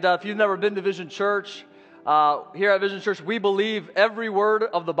 And if you've never been to Vision Church, here at Vision Church, we believe every word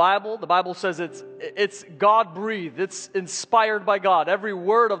of the Bible. The Bible says it's God-breathed. It's inspired by God. Every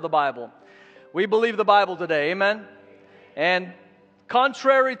word of the Bible. We believe the Bible today, amen? And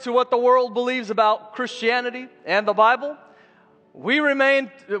contrary to what the world believes about Christianity and the Bible, we're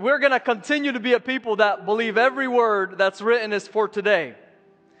going to continue to be a people that believe every word that's written is for today.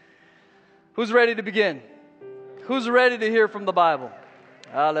 Who's ready to begin? Who's ready to hear from the Bible?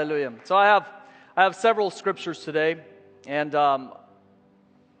 Hallelujah. So I have several scriptures today, and the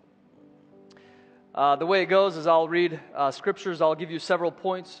way it goes is I'll read scriptures. I'll give you several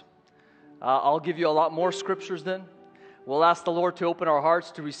points. I'll give you a lot more scriptures then. We'll ask the Lord to open our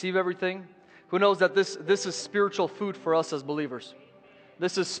hearts to receive everything. Who knows that this is spiritual food for us as believers?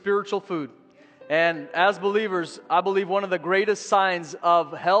 This is spiritual food. And as believers, I believe one of the greatest signs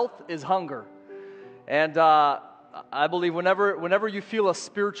of health is hunger. And I believe whenever you feel a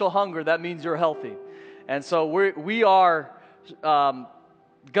spiritual hunger, that means you're healthy. And so we are going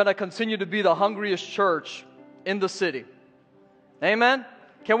to continue to be the hungriest church in the city. Amen?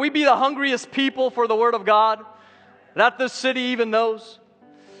 Can we be the hungriest people for the Word of God that this city even knows?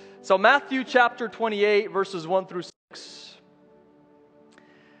 So Matthew chapter 28, verses 1 through 6.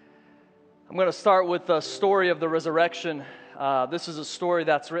 I'm going to start with the story of the resurrection. This is a story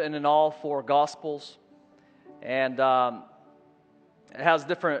that's written in all four Gospels, and it has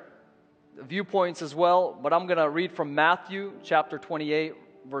different viewpoints as well, but I'm going to read from Matthew chapter 28,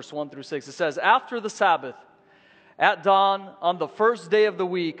 verse 1 through 6. It says, "After the Sabbath, at dawn on the first day of the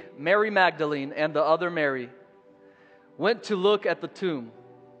week, Mary Magdalene and the other Mary went to look at the tomb.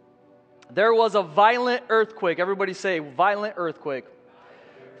 There was a violent earthquake." Everybody say, violent earthquake.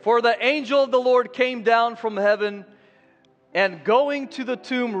 "For the angel of the Lord came down from heaven and going to the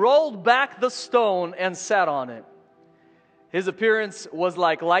tomb rolled back the stone and sat on it. His appearance was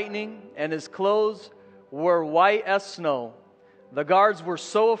like lightning and his clothes were white as snow. The guards were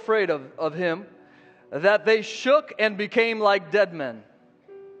so afraid of him that they shook and became like dead men."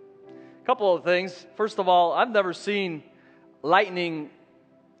 A couple of things. First of all, I've never seen lightning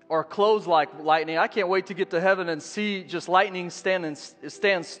or clothes like lightning. I can't wait to get to heaven and see just lightning stand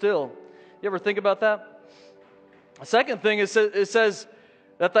still. You ever think about that? The second thing is it says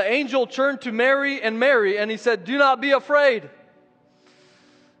that the angel turned to Mary and he said, "Do not be afraid."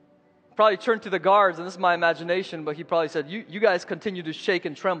 Probably turned to the guards, and this is my imagination, but he probably said, you guys continue to shake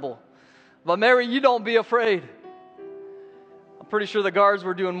and tremble. But Mary, you don't be afraid. I'm pretty sure the guards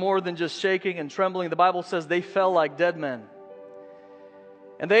were doing more than just shaking and trembling. The Bible says they fell like dead men.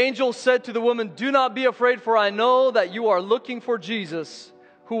 And the angel said to the woman, "Do not be afraid, for I know that you are looking for Jesus,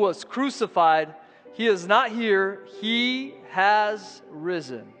 who was crucified. He is not here. He has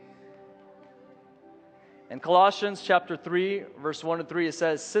risen." In Colossians chapter 3, verse 1 and 3, it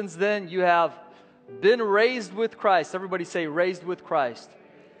says, "Since then you have been raised with Christ." Everybody say, raised with Christ.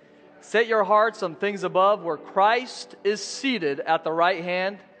 "Set your hearts on things above, where Christ is seated at the right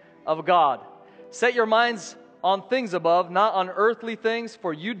hand of God. Set your minds on things above, not on earthly things,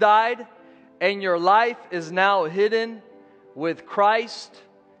 for you died, and your life is now hidden with Christ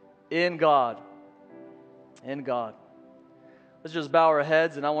in God." In God. Let's just bow our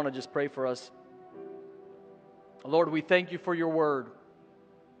heads, and I want to just pray for us. Lord, we thank you for your word.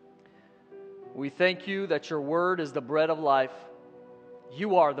 We thank you that your word is the bread of life.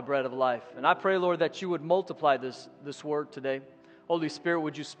 You are the bread of life. And I pray, Lord, that you would multiply this word today. Holy Spirit,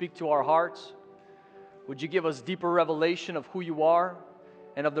 would you speak to our hearts? Would you give us deeper revelation of who you are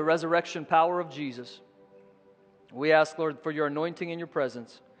and of the resurrection power of Jesus? We ask, Lord, for your anointing and your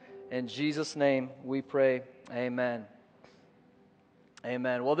presence. In Jesus' name we pray. Amen.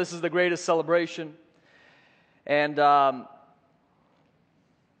 Amen. Well, this is the greatest celebration. And,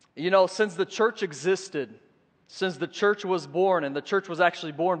 since the church existed, since the church was born, and the church was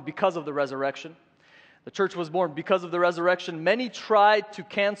actually born because of the resurrection. The church was born because of the resurrection. Many tried to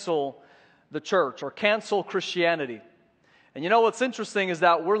cancel the church or cancel Christianity. And you know what's interesting is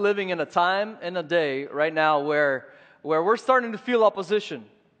that we're living in a time and a day right now where we're starting to feel opposition.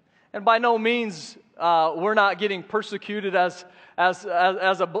 And by no means we're not getting persecuted as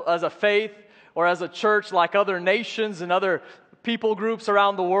a faith or as a church like other nations and other people groups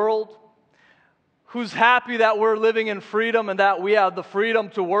around the world. Who's happy that we're living in freedom and that we have the freedom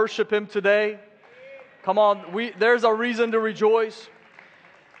to worship Him today? Come on, there's a reason to rejoice.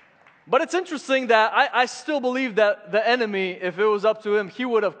 But it's interesting that I still believe that the enemy, if it was up to him, he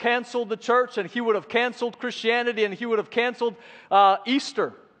would have canceled the church and he would have canceled Christianity and he would have canceled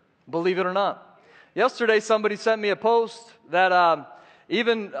Easter, believe it or not. Yesterday, somebody sent me a post that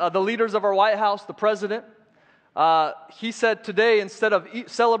even the leaders of our White House, the president, he said today, instead of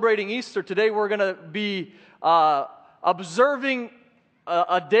celebrating Easter, today we're going to be observing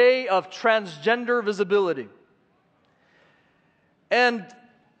a day of transgender visibility. And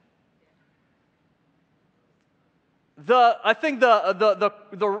I think the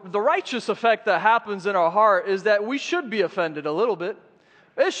righteous effect that happens in our heart is that we should be offended a little bit.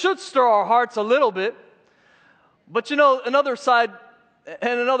 It should stir our hearts a little bit. But another side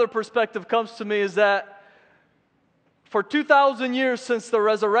and another perspective comes to me is that for 2,000 years since the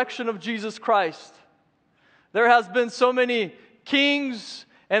resurrection of Jesus Christ, there has been so many kings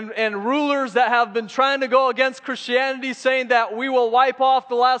and rulers that have been trying to go against Christianity, saying that we will wipe off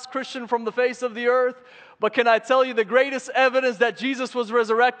the last Christian from the face of the earth. But can I tell you, the greatest evidence that Jesus was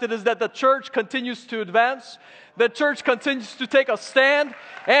resurrected is that the church continues to advance. The church continues to take a stand.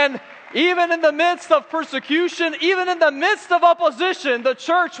 And even in the midst of persecution, even in the midst of opposition, the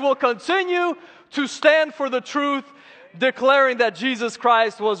church will continue to stand for the truth, declaring that Jesus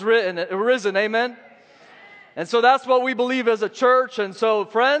Christ was risen. Amen? And so that's what we believe as a church. And so,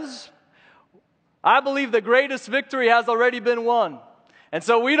 friends, I believe the greatest victory has already been won. And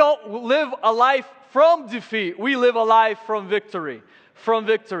so we don't live a life from defeat. We live a life from victory. From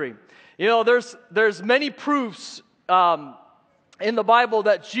victory. There's many proofs in the Bible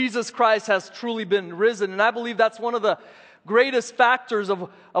that Jesus Christ has truly been risen. And I believe that's one of the greatest factors of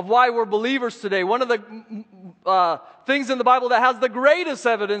why we're believers today. One of the things in the Bible that has the greatest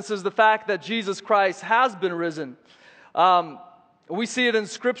evidence is the fact that Jesus Christ has been risen. We see it in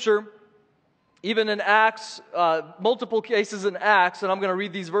Scripture, even in Acts, multiple cases in Acts, and I'm going to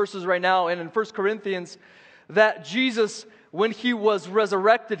read these verses right now, and in 1 Corinthians, that Jesus, when He was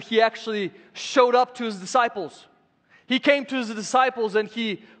resurrected, He actually showed up to His disciples. He came to His disciples and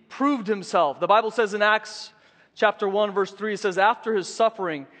He proved Himself. The Bible says in Acts chapter 1, verse 3, it says, after His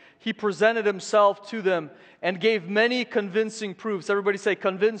suffering, He presented Himself to them and gave many convincing proofs. Everybody say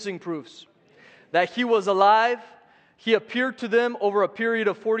convincing proofs. That He was alive. He appeared to them over a period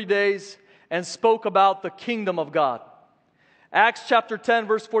of 40 days and spoke about the kingdom of God. Acts chapter 10,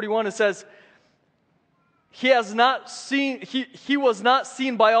 verse 41, it says, He was not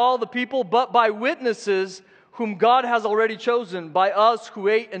seen by all the people, but by witnesses whom God has already chosen, by us who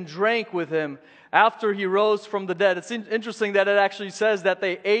ate and drank with Him after He rose from the dead. It's interesting that it actually says that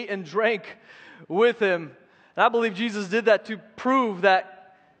they ate and drank with Him. And I believe Jesus did that to prove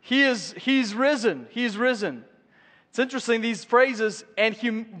that He's risen. He's risen. It's interesting, these phrases, and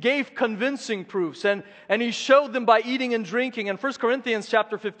He gave convincing proofs, and He showed them by eating and drinking. In 1 Corinthians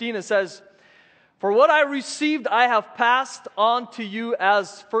chapter 15, it says, for what I received, I have passed on to you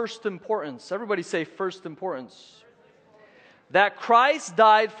as first importance. Everybody say first importance. That Christ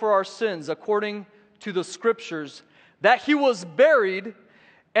died for our sins according to the Scriptures, that He was buried,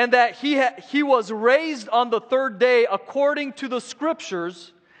 and that He was raised on the third day according to the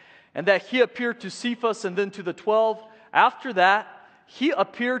Scriptures, and that He appeared to Cephas and then to the 12. After that, He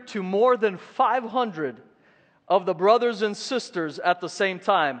appeared to more than 500 of the brothers and sisters at the same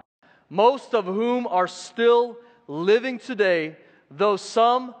time, most of whom are still living today, though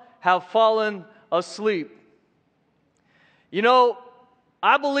some have fallen asleep. You know,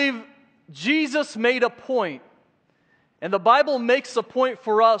 I believe Jesus made a point, and the Bible makes a point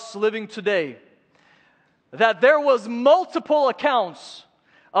for us living today, that there was multiple accounts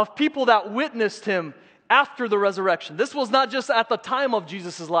of people that witnessed Him after the resurrection. This was not just at the time of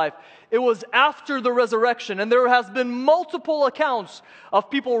Jesus' life. It was after the resurrection. And there has been multiple accounts of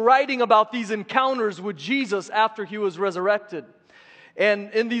people writing about these encounters with Jesus after He was resurrected.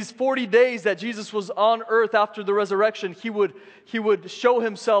 And in these 40 days that Jesus was on earth after the resurrection, He would show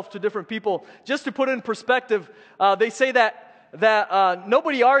Himself to different people. Just to put it in perspective, they say that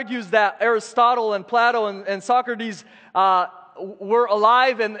nobody argues that Aristotle and Plato and Socrates were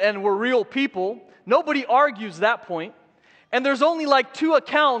alive and were real people. Nobody argues that point. And there's only like 2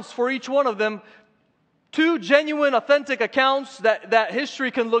 accounts for each one of them, 2 genuine, authentic accounts that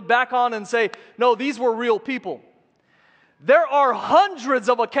history can look back on and say, no, these were real people. There are hundreds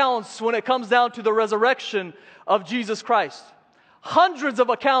of accounts when it comes down to the resurrection of Jesus Christ. Hundreds of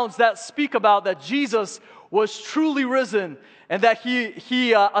accounts that speak about that Jesus was truly risen and that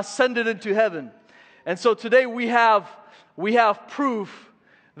He ascended into heaven. And so today we have proof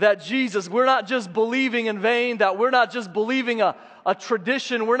that Jesus, we're not just believing in vain, that we're not just believing a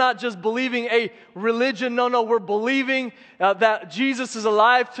tradition, we're not just believing a religion. No, we're believing that Jesus is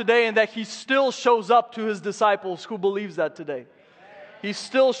alive today and that He still shows up to His disciples. Who believes that today? He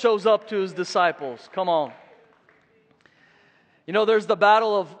still shows up to His disciples. Come on. You know, there's the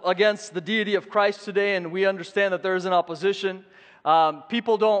battle against the deity of Christ today, and we understand that there is an opposition.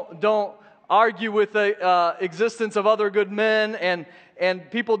 People don't argue with the existence of other good men,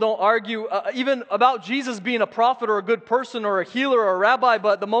 and people don't argue even about Jesus being a prophet or a good person or a healer or a rabbi,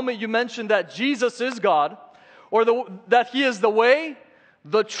 but the moment you mention that Jesus is God, or that He is the way,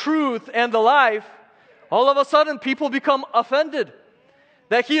 the truth, and the life, all of a sudden people become offended.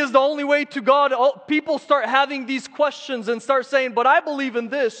 That He is the only way to God. People start having these questions and start saying, but I believe in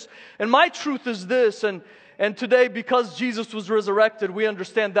this, and my truth is this, and today, because Jesus was resurrected, we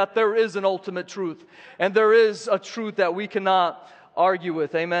understand that there is an ultimate truth. And there is a truth that we cannot argue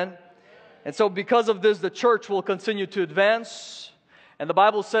with. Amen? And so because of this, the church will continue to advance. And the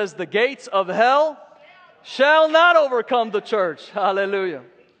Bible says, the gates of hell shall not overcome the church. Hallelujah.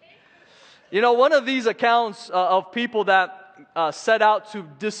 You know, one of these accounts of people that set out to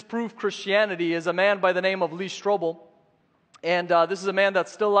disprove Christianity is a man by the name of Lee Strobel. And this is a man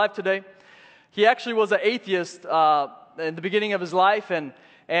that's still alive today. He actually was an atheist in the beginning of his life,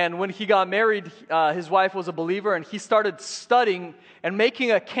 and when he got married, his wife was a believer, and he started studying and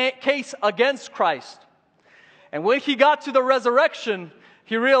making a case against Christ. And when he got to the resurrection,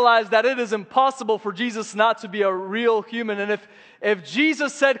 he realized that it is impossible for Jesus not to be a real human. And if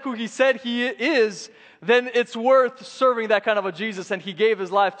Jesus said who He said He is, then it's worth serving that kind of a Jesus, and he gave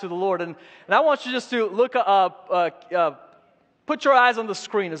his life to the Lord. And I want you just to put put your eyes on the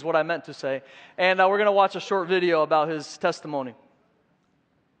screen is what I meant to say. And we're going to watch a short video about his testimony.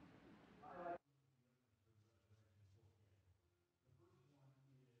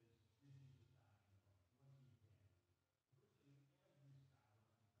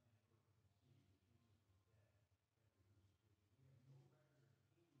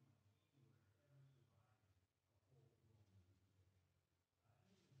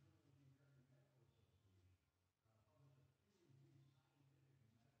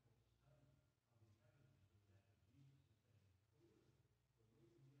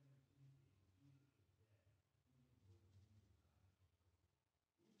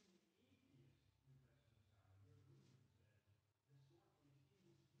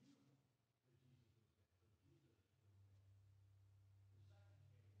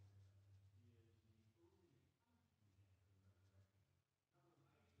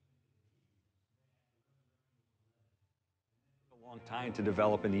 Long time to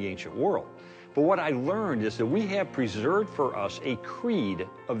develop in the ancient world. But what I learned is that we have preserved for us a creed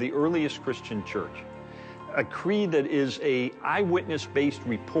of the earliest Christian church, a creed that is a eyewitness-based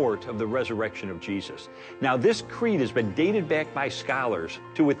report of the resurrection of Jesus. Now, this creed has been dated back by scholars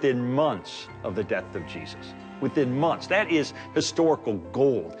to within months of the death of Jesus. Within months. That is historical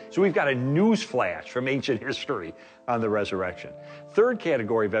gold. So we've got a news flash from ancient history on the resurrection. Third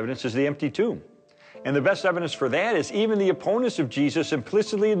category of evidence is the empty tomb. And the best evidence for that is even the opponents of Jesus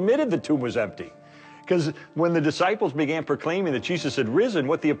implicitly admitted the tomb was empty. Because when the disciples began proclaiming that Jesus had risen,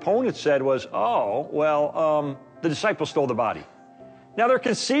 what the opponents said was, the disciples stole the body. Now they're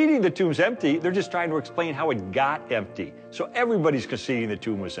conceding the tomb's empty. They're just trying to explain how it got empty. So everybody's conceding the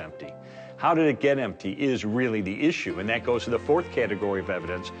tomb was empty. How did it get empty is really the issue. And that goes to the fourth category of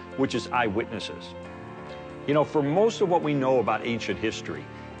evidence, which is eyewitnesses. You know, for most of what we know about ancient history,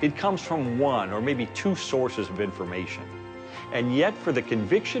 it comes from one or maybe two sources of information. And yet, for the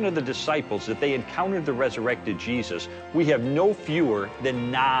conviction of the disciples that they encountered the resurrected Jesus, we have no fewer than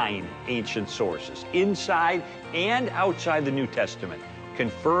 9 ancient sources, inside and outside the New Testament,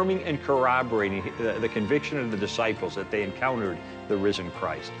 confirming and corroborating the conviction of the disciples that they encountered the risen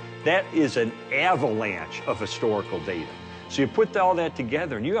Christ. That is an avalanche of historical data. So you put all that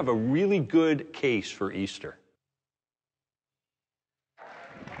together, and you have a really good case for Easter.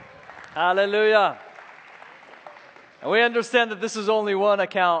 Hallelujah. And we understand that this is only one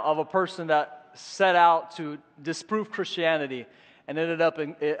account of a person that set out to disprove Christianity and ended up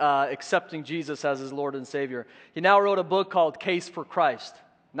accepting Jesus as his Lord and Savior. He now wrote a book called Case for Christ.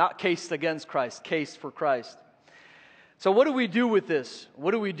 Not Case Against Christ, Case for Christ. So what do we do with this?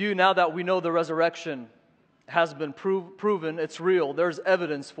 What do we do now that we know the resurrection has been proven? It's real. There's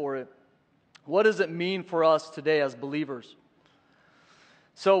evidence for it. What does it mean for us today as believers?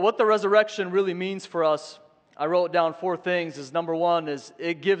 So what the resurrection really means for us, I wrote down 4 things. Is number 1 is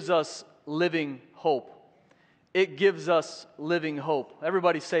it gives us living hope. It gives us living hope.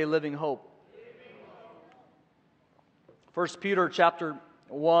 Everybody say living hope. 1 Peter chapter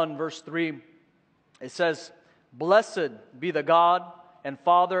 1 verse 3, it says, "Blessed be the God and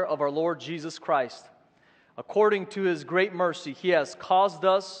Father of our Lord Jesus Christ. According to his great mercy, he has caused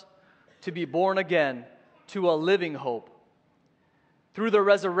us to be born again to a living hope, through the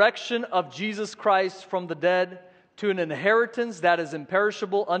resurrection of Jesus Christ from the dead, to an inheritance that is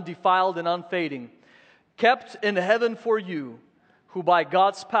imperishable, undefiled, and unfading, kept in heaven for you, who by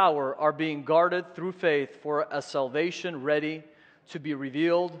God's power are being guarded through faith for a salvation ready to be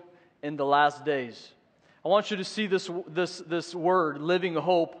revealed in the last days." I want you to see this word, living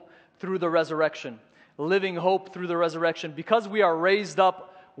hope through the resurrection. Living hope through the resurrection. Because we are raised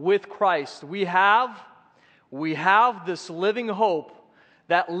up with Christ, we have this living hope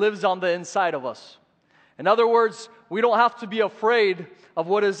that lives on the inside of us. In other words, we don't have to be afraid of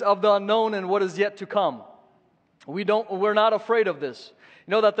what is of the unknown and what is yet to come. We're not afraid of this.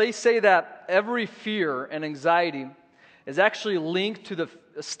 You know that they say that every fear and anxiety is actually linked to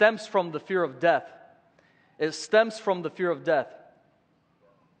stems from the fear of death. It stems from the fear of death.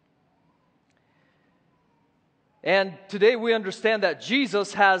 And today we understand that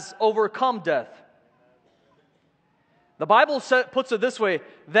Jesus has overcome death. The Bible puts it this way,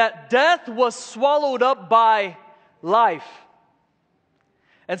 that death was swallowed up by life.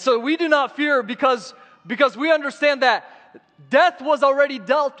 And so we do not fear because we understand that death was already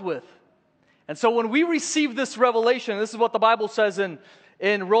dealt with. And so when we receive this revelation, this is what the Bible says in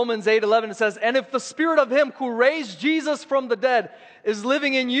Romans 8:11, it says, "And if the spirit of him who raised Jesus from the dead is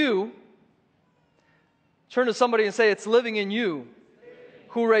living in you," turn to somebody and say, "It's living in you,"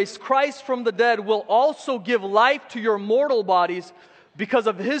 "who raised Christ from the dead will also give life to your mortal bodies because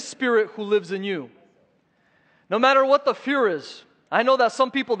of his Spirit who lives in you." No matter what the fear is. I know that some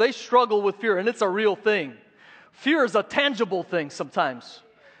people, they struggle with fear, and it's a real thing. Fear is a tangible thing sometimes.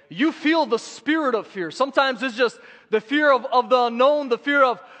 You feel the spirit of fear. Sometimes it's just the fear of the unknown, the fear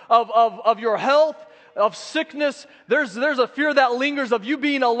of your health, of sickness. There's a fear that lingers of you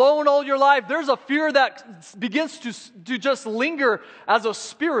being alone all your life. There's a fear that begins to just linger as a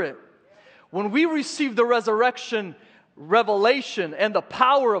spirit. When we receive the resurrection, revelation, and the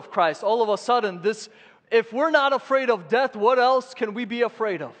power of Christ, all of a sudden, if we're not afraid of death, what else can we be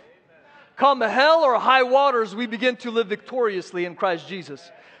afraid of? Come hell or high waters, we begin to live victoriously in Christ Jesus.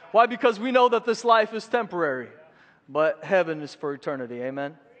 Why? Because we know that this life is temporary, but heaven is for eternity.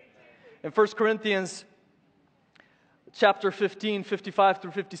 Amen? In 1 Corinthians chapter 15, 55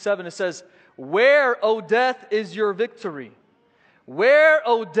 through 57, it says, "Where, O death, is your victory? Where,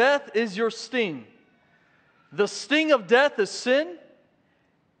 O death, is your sting? The sting of death is sin,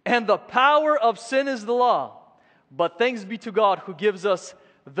 and the power of sin is the law. But thanks be to God who gives us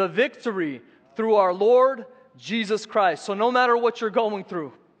the victory through our Lord Jesus Christ." So no matter what you're going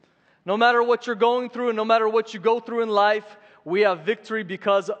through, no matter what you're going through, and no matter what you go through in life, we have victory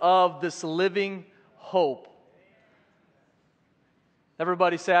because of this living hope.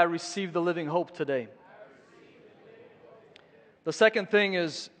 Everybody say, I receive the living hope today. The second thing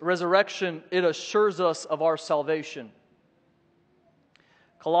is resurrection. It assures us of our salvation.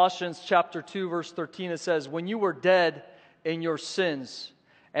 Colossians chapter 2, verse 13, it says, "When you were dead in your sins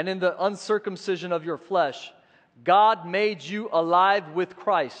and in the uncircumcision of your flesh, God made you alive with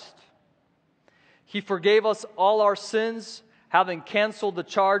Christ. He forgave us all our sins, having canceled the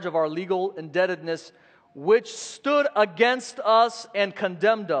charge of our legal indebtedness, which stood against us and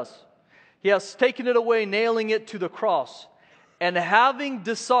condemned us. He has taken it away, nailing it to the cross. And having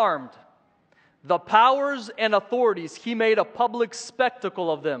disarmed the powers and authorities, He made a public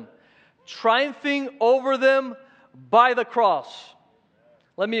spectacle of them, triumphing over them by the cross."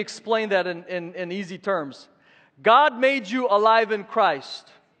 Let me explain that in easy terms. God made you alive in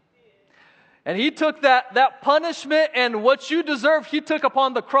Christ. And He took that punishment and what you deserve, He took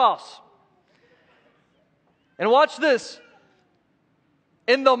upon the cross. And watch this.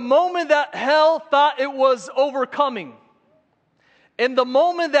 In the moment that hell thought it was overcoming, in the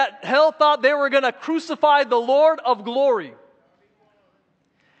moment that hell thought they were going to crucify the Lord of glory,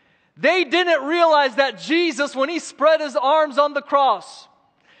 they didn't realize that Jesus, when He spread His arms on the cross,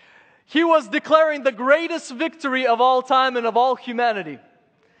 He was declaring the greatest victory of all time and of all humanity.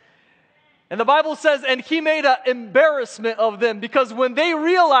 And the Bible says, and He made an embarrassment of them, because when they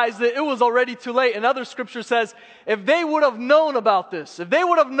realized it, it was already too late. Another scripture says, if they would have known about this, if they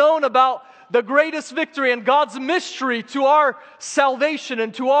would have known about the greatest victory and God's mystery to our salvation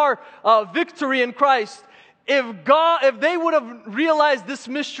and to our victory in Christ, if they would have realized this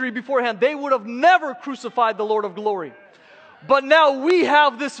mystery beforehand, they would have never crucified the Lord of glory. But now we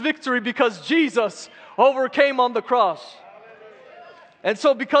have this victory because Jesus overcame on the cross. And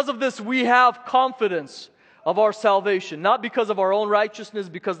so because of this, we have confidence of our salvation, not because of our own righteousness,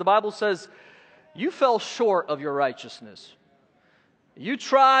 because the Bible says you fell short of your righteousness. You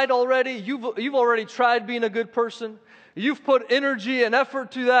tried already. You've already tried being a good person. You've put energy and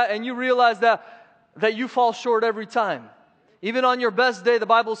effort to that, and you realize that you fall short every time. Even on your best day, the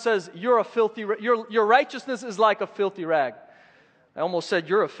Bible says you're a filthy. Your righteousness is like a filthy rag. I almost said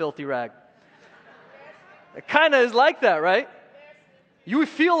you're a filthy rag. It kind of is like that, right? You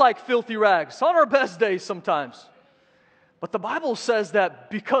feel like filthy rags on our best days sometimes. But the Bible says that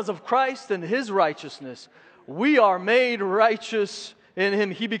because of Christ and His righteousness, we are made righteous in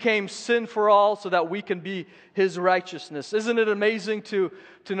Him. He became sin for all so that we can be His righteousness. Isn't it amazing to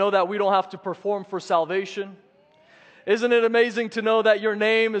know that we don't have to perform for salvation? Isn't it amazing to know that your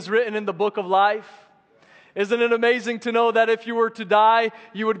name is written in the book of life? Isn't it amazing to know that if you were to die,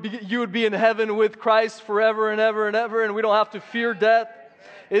 you would be in heaven with Christ forever and ever and ever, and we don't have to fear death?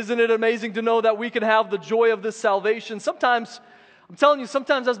 Isn't it amazing to know that we can have the joy of this salvation? Sometimes, I'm telling you,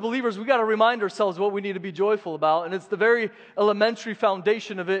 sometimes as believers, we got to remind ourselves what we need to be joyful about, and it's the very elementary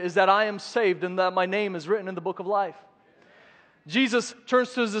foundation of it is that I am saved and that my name is written in the book of life. Jesus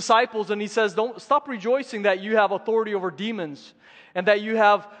turns to His disciples and He says, "Don't stop rejoicing that you have authority over demons, and that you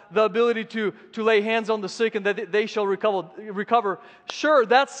have the ability to lay hands on the sick and that they shall recover." Sure,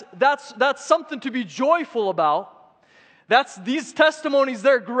 that's something to be joyful about. These testimonies,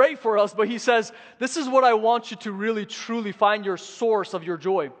 they're great for us, but He says, this is what I want you to really truly find your source of your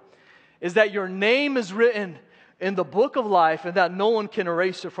joy, is that your name is written in the book of life and that no one can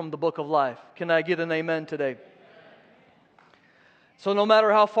erase it from the book of life. Can I get an amen today? So no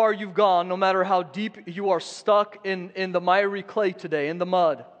matter how far you've gone, no matter how deep you are stuck in the miry clay today, in the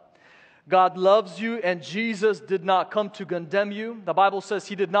mud, God loves you, and Jesus did not come to condemn you. The Bible says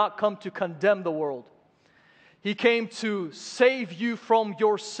He did not come to condemn the world. He came to save you from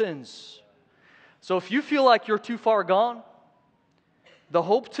your sins. So if you feel like you're too far gone, the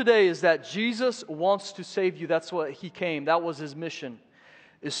hope today is that Jesus wants to save you. That's what He came. That was His mission,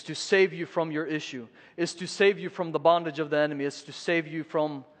 is to save you from your issue, is to save you from the bondage of the enemy, is to save you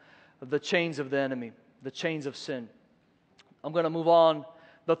from the chains of the enemy, the chains of sin. I'm going to move on.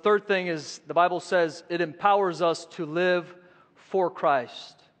 The third thing is, the Bible says it empowers us to live for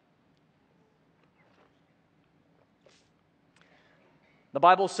Christ. The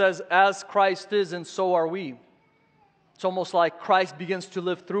Bible says, as Christ is, and so are we. It's almost like Christ begins to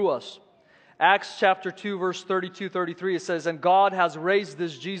live through us. Acts chapter 2, verse 32, 33, it says, and God has raised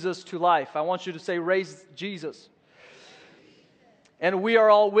this Jesus to life. I want you to say, raised Jesus. And we are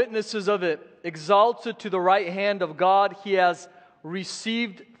all witnesses of it. Exalted to the right hand of God, He has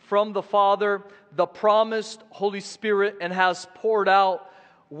received from the Father the promised Holy Spirit and has poured out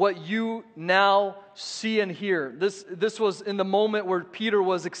what you now see and hear. This was in the moment where Peter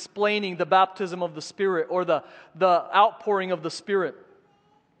was explaining the baptism of the Spirit, or the outpouring of the Spirit.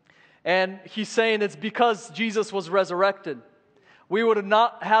 And he's saying it's because Jesus was resurrected. We would have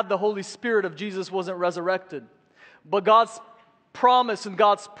not had the Holy Spirit if Jesus wasn't resurrected. But God's promise and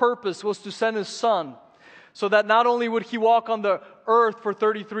God's purpose was to send His Son, so that not only would He walk on the earth for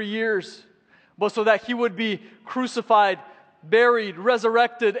 33 years, but so that He would be crucified, buried,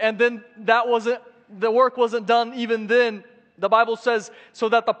 resurrected, and then the work wasn't done even then. The Bible says, so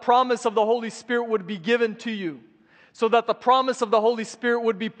that the promise of the Holy Spirit would be given to you, so that the promise of the Holy Spirit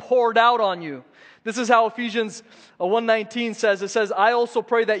would be poured out on you. This is how Ephesians 1:19 says. It says, I also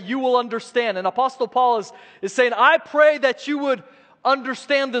pray that you will understand. And Apostle Paul is saying, I pray that you would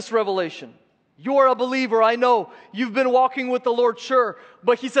understand this revelation. You are a believer, I know. You've been walking with the Lord, sure.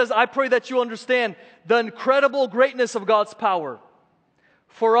 But he says, I pray that you understand the incredible greatness of God's power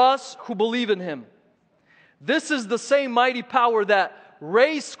for us who believe in Him. This is the same mighty power that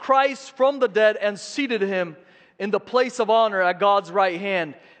raised Christ from the dead and seated Him in the place of honor at God's right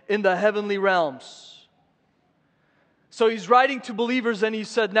hand in the heavenly realms. So he's writing to believers, and he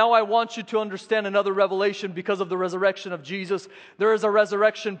said, now I want you to understand another revelation because of the resurrection of Jesus. There is a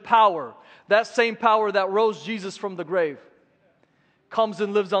resurrection power. That same power that rose Jesus from the grave comes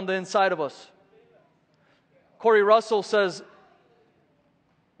and lives on the inside of us. Corey Russell says,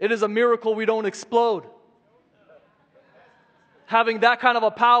 it is a miracle we don't explode. Having that kind of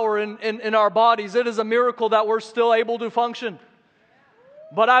a power in our bodies, it is a miracle that we're still able to function.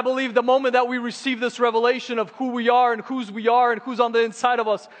 But I believe the moment that we receive this revelation of who we are and whose we are and who's on the inside of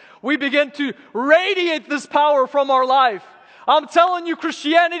us, we begin to radiate this power from our life. I'm telling you,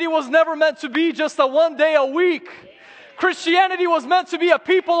 Christianity was never meant to be just a one day a week. Christianity was meant to be a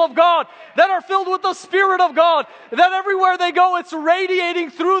people of God that are filled with the Spirit of God, that everywhere they go, it's radiating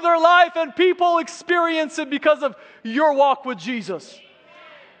through their life, and people experience it because of your walk with Jesus.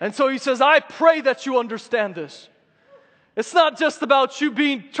 And so he says, I pray that you understand this. It's not just about you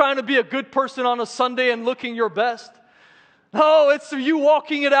trying to be a good person on a Sunday and looking your best. No, it's you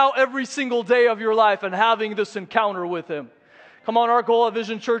walking it out every single day of your life and having this encounter with Him. Come on, our goal at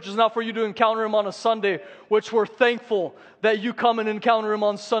Vision Church is not for you to encounter Him on a Sunday, which we're thankful that you come and encounter Him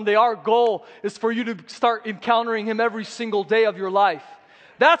on Sunday. Our goal is for you to start encountering Him every single day of your life.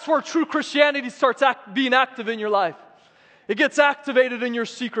 That's where true Christianity starts being active in your life. It gets activated in your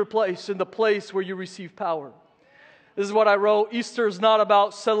secret place, in the place where you receive power. This is what I wrote. Easter is not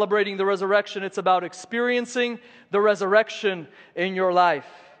about celebrating the resurrection. It's about experiencing the resurrection in your life.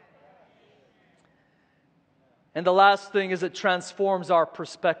 And the last thing is it transforms our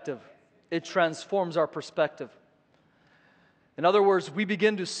perspective. It transforms our perspective. In other words, we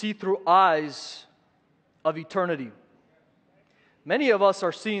begin to see through eyes of eternity. Many of us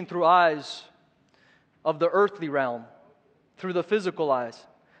are seeing through eyes of the earthly realm, through the physical eyes.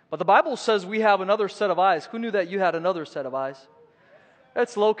 But the Bible says we have another set of eyes. Who knew that you had another set of eyes?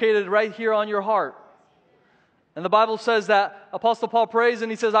 It's located right here on your heart. And the Bible says that Apostle Paul prays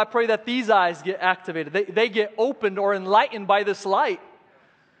and he says, I pray that these eyes get activated. They get opened or enlightened by this light,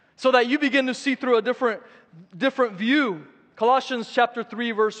 so that you begin to see through a different view. Colossians chapter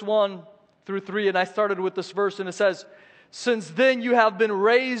 3, verse 1 through 3. And I started with this verse, and it says, since then you have been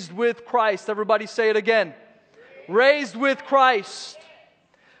raised with Christ. Everybody say it again. Raised with Christ.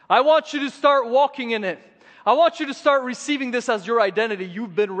 I want you to start walking in it. I want you to start receiving this as your identity.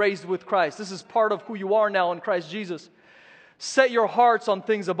 You've been raised with Christ. This is part of who you are now in Christ Jesus. Set your hearts on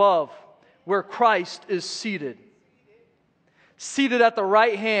things above, where Christ is seated. Seated at the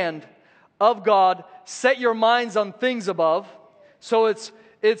right hand of God. Set your minds on things above. So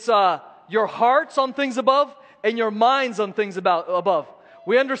it's your hearts on things above and your minds on things above.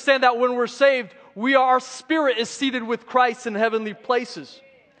 We understand that when we're saved, our spirit is seated with Christ in heavenly places.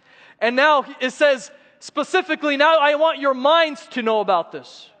 And now it says specifically, now I want your minds to know about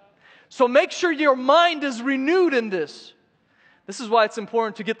this. So make sure your mind is renewed in this. This is why it's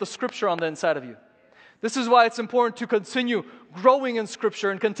important to get the Scripture on the inside of you. This is why it's important to continue growing in Scripture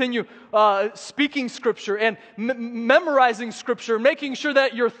and continue speaking Scripture and memorizing Scripture, making sure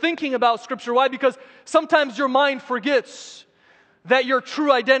that you're thinking about Scripture. Why? Because sometimes your mind forgets that your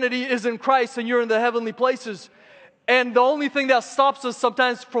true identity is in Christ and you're in the heavenly places. And the only thing that stops us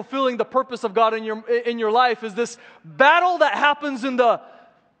sometimes fulfilling the purpose of God in your life is this battle that happens in the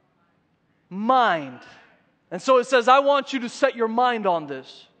mind. And so it says, I want you to set your mind on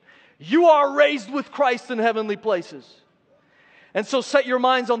this. You are raised with Christ in heavenly places. And so set your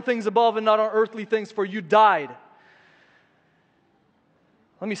minds on things above and not on earthly things, for you died.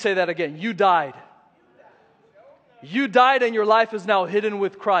 Let me say that again. You died. You died and your life is now hidden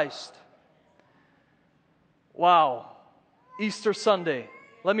with Christ. Wow. Easter Sunday.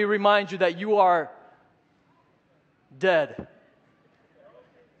 Let me remind you that you are dead.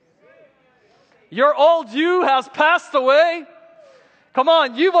 Your old you has passed away. Come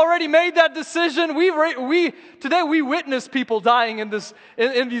on, you've already made that decision. Today we witness people dying in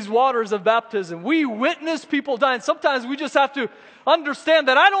these waters of baptism. We witness people dying. Sometimes we just have to understand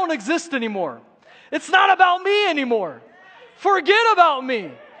that I don't exist anymore. It's not about me anymore. Forget about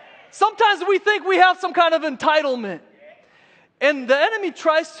me. Sometimes we think we have some kind of entitlement. And the enemy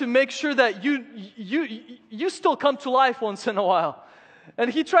tries to make sure that you still come to life once in a while. And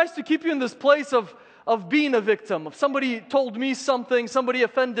he tries to keep you in this place of being a victim, of somebody told me something, somebody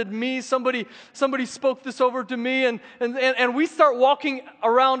offended me, somebody spoke this over to me, and we start walking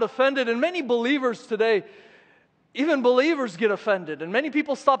around offended. And many believers today, even believers get offended. And many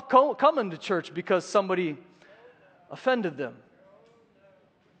people stop coming to church because somebody offended them.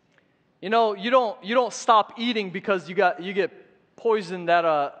 You know, you don't stop eating because you get poisoned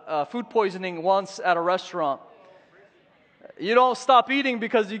at food poisoning once at a restaurant. You don't stop eating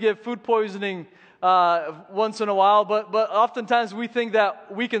because you get food poisoning once in a while, but oftentimes we think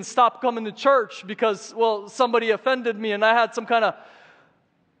that we can stop coming to church because, well, somebody offended me and I had some kind of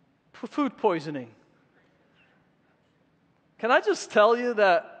food poisoning. Can I just tell you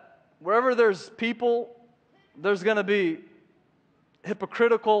that wherever there's people, there's going to be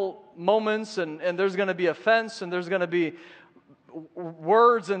hypocritical moments and there's going to be offense and there's going to be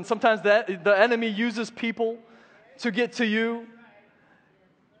words, and sometimes the enemy uses people to get to you.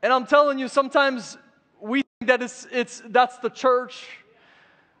 And I'm telling you, sometimes we think that that's the church.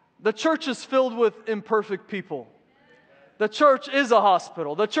 The church is filled with imperfect people. The church is a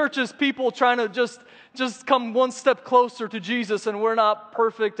hospital. The church is people trying to just come one step closer to Jesus, and we're not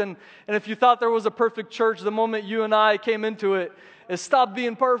perfect. And if you thought there was a perfect church, the moment you and I came into it stopped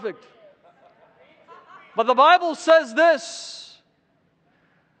being perfect. But the Bible says this,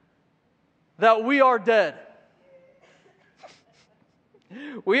 that we are dead.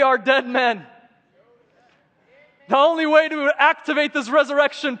 We are dead men. The only way to activate this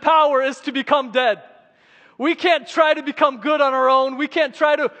resurrection power is to become dead. We can't try to become good on our own. We can't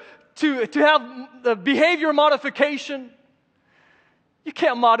try to have behavior modification. You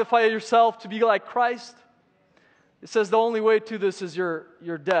can't modify yourself to be like Christ. It says the only way to this is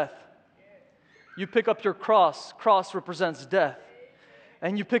your death. You pick up your cross. Cross represents death.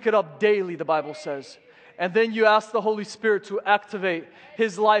 And you pick it up daily, the Bible says. And then you ask the Holy Spirit to activate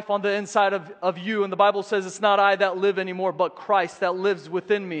His life on the inside of you. And the Bible says it's not I that live anymore, but Christ that lives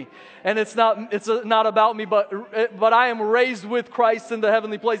within me. And it's not about me, but I am raised with Christ in the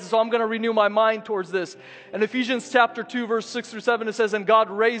heavenly places. So I'm going to renew my mind towards this. In Ephesians chapter 2, verse 6 through 7, it says, and God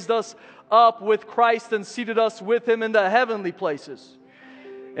raised us up with Christ and seated us with Him in the heavenly places,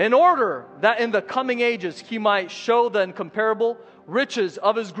 in order that in the coming ages He might show the incomparable riches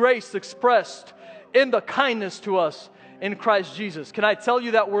of His grace expressed in the kindness to us in Christ Jesus. Can I tell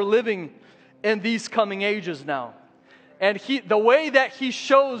you that we're living in these coming ages now? And the way that He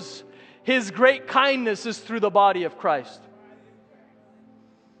shows His great kindness is through the body of Christ.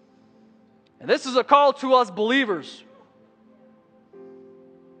 And this is a call to us believers.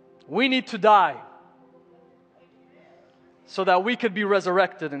 We need to die so that we could be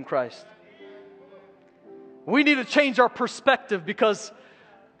resurrected in Christ. We need to change our perspective because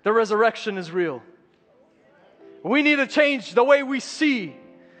the resurrection is real. We need to change the way we see.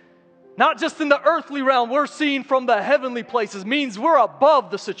 Not just in the earthly realm, we're seeing from the heavenly places. Means we're above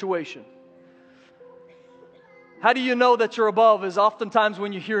the situation. How do you know that you're above? Is oftentimes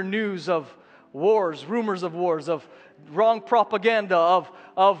when you hear news of wars, rumors of wars, of wrong propaganda,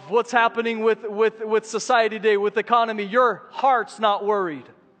 of what's happening with society today, with economy, your heart's not worried.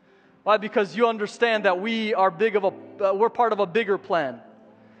 Why? Because you understand that we're part of a bigger plan.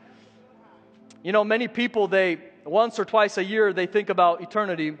 You know, many people, once or twice a year, they think about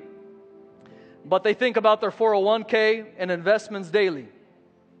eternity, but they think about their 401k and investments daily.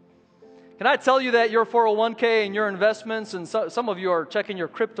 Can I tell you that your 401k and your investments, and some of you are checking your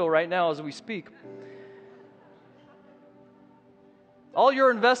crypto right now as we speak, all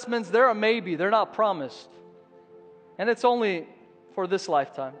your investments, they're a maybe, they're not promised. And it's only for this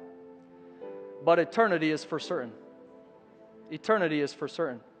lifetime. But eternity is for certain. Eternity is for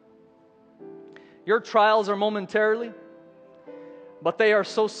certain. Your trials are momentarily, but they are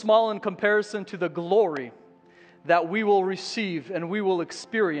so small in comparison to the glory that we will receive and we will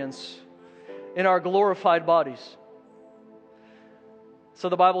experience in our glorified bodies. So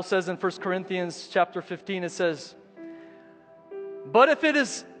the Bible says in 1 Corinthians chapter 15, it says, "But if it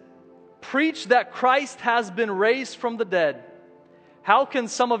is preached that Christ has been raised from the dead, how can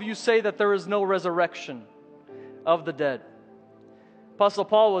some of you say that there is no resurrection of the dead?" Apostle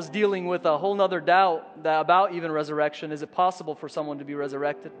Paul was dealing with a whole other doubt about even resurrection. Is it possible for someone to be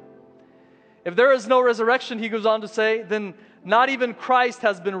resurrected? If there is no resurrection, he goes on to say, then not even Christ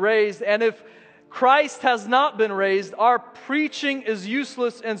has been raised. And if Christ has not been raised, our preaching is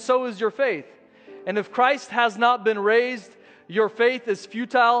useless, and so is your faith. And if Christ has not been raised, your faith is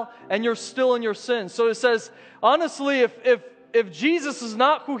futile, and you're still in your sins. So it says, honestly, if Jesus is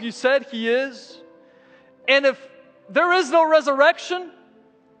not who He said He is, and if there is no resurrection,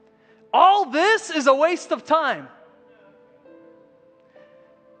 all this is a waste of time.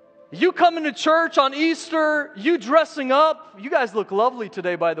 You coming to church on Easter, you dressing up. You guys look lovely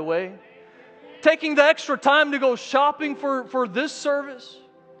today, by the way. Taking the extra time to go shopping for this service.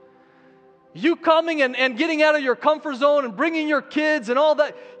 You coming and getting out of your comfort zone and bringing your kids and all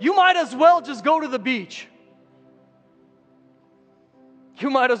that. You might as well just go to the beach. You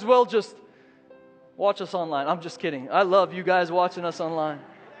might as well just watch us online. I'm just kidding. I love you guys watching us online.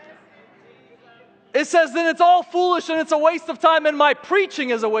 It says then it's all foolish and it's a waste of time, and my preaching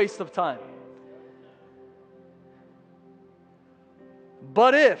is a waste of time.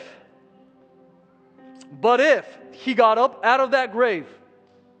 But if He got up out of that grave,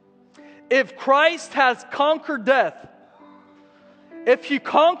 if Christ has conquered death, if He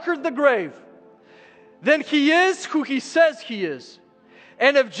conquered the grave, then He is who He says He is.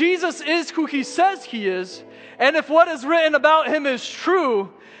 And if Jesus is who He says He is, and if what is written about Him is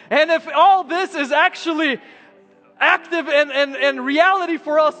true, and if all this is actually active and reality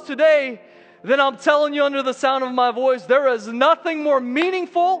for us today, then I'm telling you under the sound of my voice, there is nothing more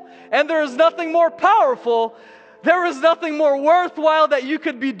meaningful and there is nothing more powerful. There is nothing more worthwhile that you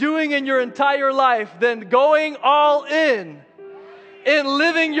could be doing in your entire life than going all in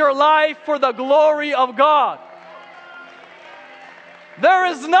living your life for the glory of God. There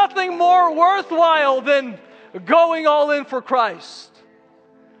is nothing more worthwhile than going all in for Christ.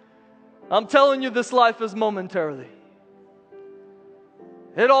 I'm telling you, this life is momentarily.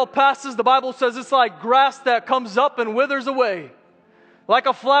 It all passes. The Bible says it's like grass that comes up and withers away. Like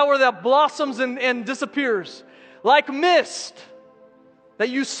a flower that blossoms and disappears. Like mist that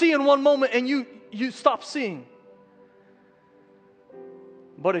you see in one moment and you stop seeing.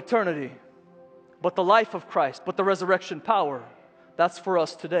 But eternity, but the life of Christ, but the resurrection power, that's for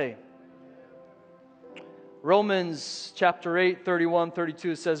us today. Romans chapter 8, 31,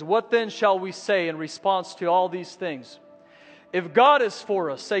 32 says, "What then shall we say in response to all these things? If God is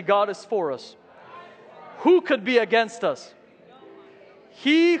for us," say God is for us, "who could be against us?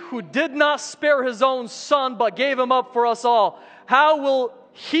 He who did not spare His own Son, but gave Him up for us all, how will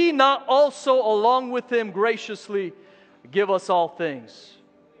He not also along with Him graciously give us all things?"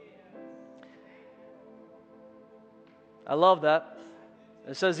 I love that.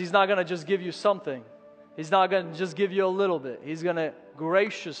 It says He's not going to just give you something. He's not going to just give you a little bit. He's going to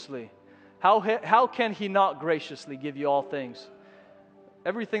graciously. How can He not graciously give you all things?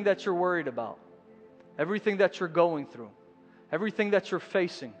 Everything that you're worried about, everything that you're going through, everything that you're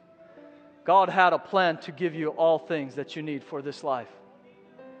facing, God had a plan to give you all things that you need for this life.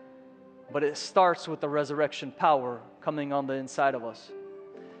 But it starts with the resurrection power coming on the inside of us.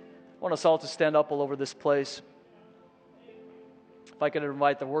 I want us all to stand up all over this place. If I could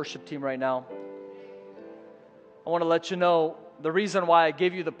invite the worship team right now. I want to let you know the reason why I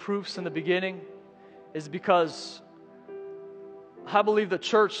gave you the proofs in the beginning is because I believe the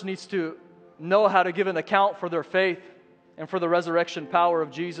church needs to know how to give an account for their faith and for the resurrection power of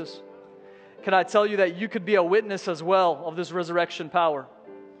Jesus. Can I tell you that you could be a witness as well of this resurrection power?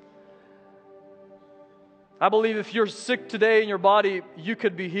 I believe if you're sick today in your body, you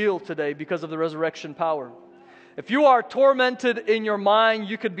could be healed today because of the resurrection power. If you are tormented in your mind,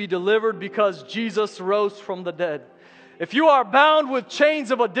 you could be delivered because Jesus rose from the dead. If you are bound with chains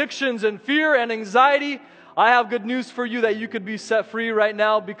of addictions and fear and anxiety, I have good news for you that you could be set free right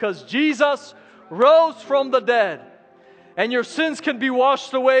now because Jesus rose from the dead. And your sins can be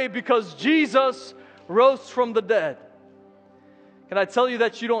washed away because Jesus rose from the dead. Can I tell you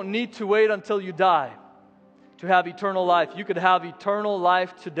that you don't need to wait until you die to have eternal life? You could have eternal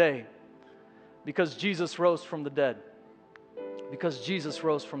life today because Jesus rose from the dead. Because Jesus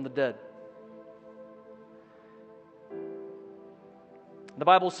rose from the dead. The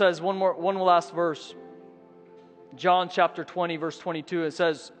Bible says, one last verse. John chapter 20, verse 22, it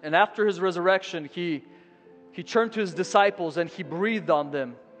says, and after his resurrection, he turned to his disciples and he breathed on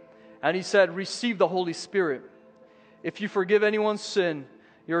them. And he said, receive the Holy Spirit. If you forgive anyone's sin,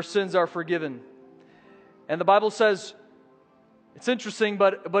 your sins are forgiven. And the Bible says, it's interesting,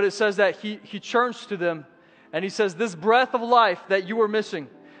 but it says that he turns to them and he says, this breath of life that you were missing,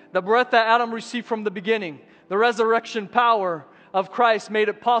 the breath that Adam received from the beginning, the resurrection power of Christ made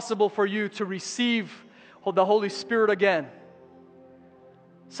it possible for you to receive the Holy Spirit again.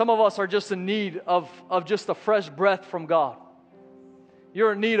 Some of us are just in need of just a fresh breath from God.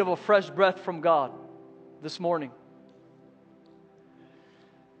 You're in need of a fresh breath from God this morning.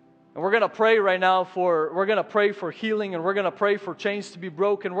 And we're going to pray right now we're going to pray for healing, and we're going to pray for chains to be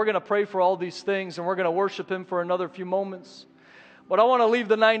broken. We're going to pray for all these things, and we're going to worship Him for another few moments. But I want to leave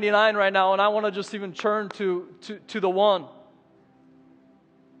the 99 right now, and I want to just even turn to the one.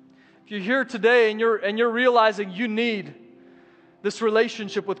 If you're here today and you're realizing you need this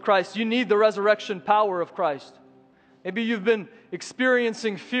relationship with Christ, you need the resurrection power of Christ. Maybe you've been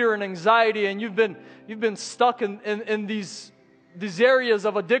experiencing fear and anxiety, and you've been stuck in these areas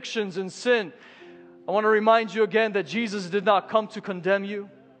of addictions and sin. I want to remind you again that Jesus did not come to condemn you.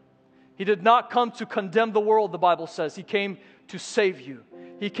 He did not come to condemn the world, the Bible says. He came to save you.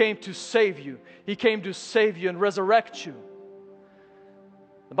 He came to save you. He came to save you and resurrect you.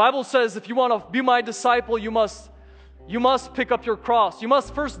 The Bible says if you want to be my disciple, you must pick up your cross. You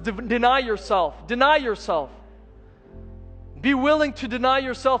must first deny yourself. Deny yourself. Be willing to deny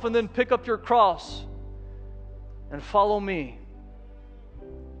yourself and then pick up your cross and follow me.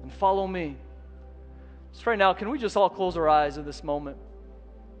 And follow me. So right now, can we just all close our eyes at this moment?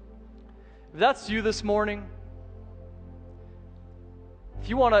 If that's you this morning, if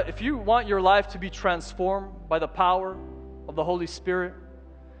you want your life to be transformed by the power of the Holy Spirit,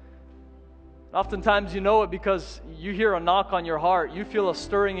 oftentimes you know it because you hear a knock on your heart. You feel a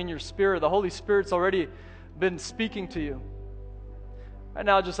stirring in your spirit. The Holy Spirit's already been speaking to you. Right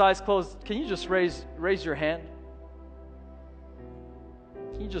now, just eyes closed. Can you just raise your hand?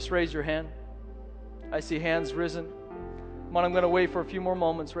 Can you just raise your hand? I see hands risen. Come on, I'm going to wait for a few more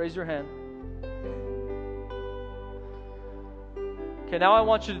moments. Raise your hand. Okay, now I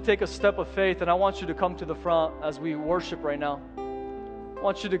want you to take a step of faith, and I want you to come to the front as we worship right now. I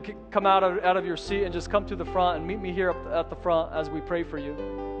want you to come out of your seat and just come to the front and meet me here at the front as we pray for you.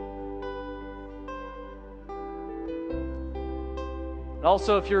 And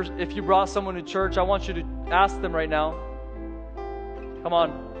also, if you brought someone to church, I want you to ask them right now. Come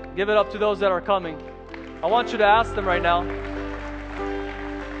on, give it up to those that are coming. I want you to ask them right now.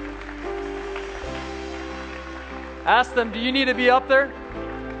 Ask them, do you need to be up there?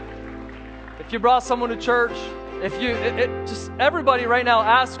 If you brought someone to church, just everybody right now,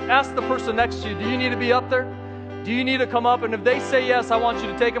 ask the person next to you, do you need to be up there? Do you need to come up? And if they say yes, I want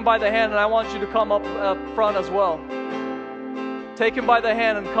you to take them by the hand, and I want you to come up front as well. Take him by the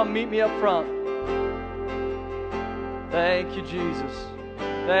hand and come meet me up front. Thank you, Jesus.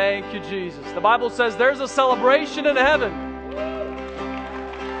 Thank you, Jesus. The Bible says there's a celebration in heaven.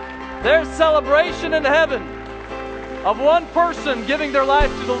 There's celebration in heaven of one person giving their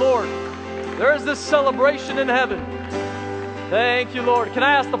life to the Lord. There is this celebration in heaven. Thank you, Lord. Can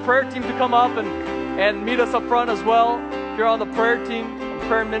I ask the prayer team to come up and meet us up front as well? If you're on the prayer team, the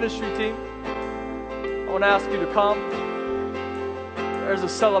prayer ministry team, I want to ask you to come. There's a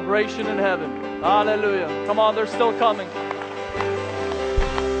celebration in heaven. Hallelujah. Come on, they're still coming.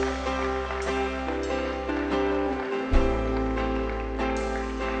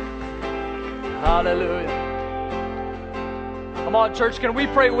 Hallelujah. Come on, church, can we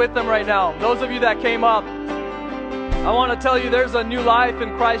pray with them right now? Those of you that came up, I want to tell you there's a new life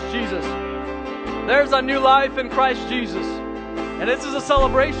in Christ Jesus. There's a new life in Christ Jesus. And this is a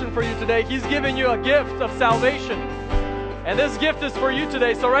celebration for you today. He's giving you a gift of salvation. And this gift is for you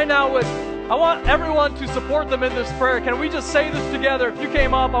today. So right now, I want everyone to support them in this prayer. Can we just say this together? If you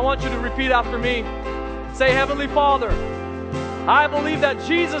came up, I want you to repeat after me. Say, Heavenly Father, I believe that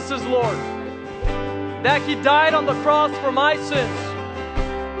Jesus is Lord, that He died on the cross for my sins.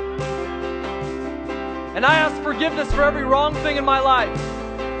 And I ask forgiveness for every wrong thing in my life.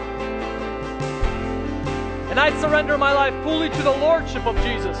 And I surrender my life fully to the Lordship of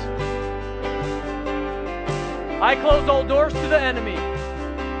Jesus. I close all doors to the enemy.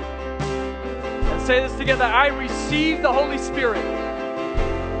 And say this together, I receive the Holy Spirit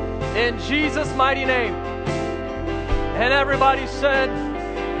in Jesus' mighty name. And everybody said,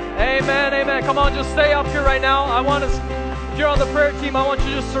 amen, amen. Come on, just stay up here right now. I want us, if you're on the prayer team, I want you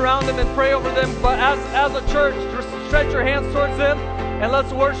to just surround them and pray over them. But as a church, just stretch your hands towards them and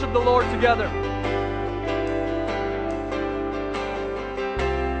let's worship the Lord together.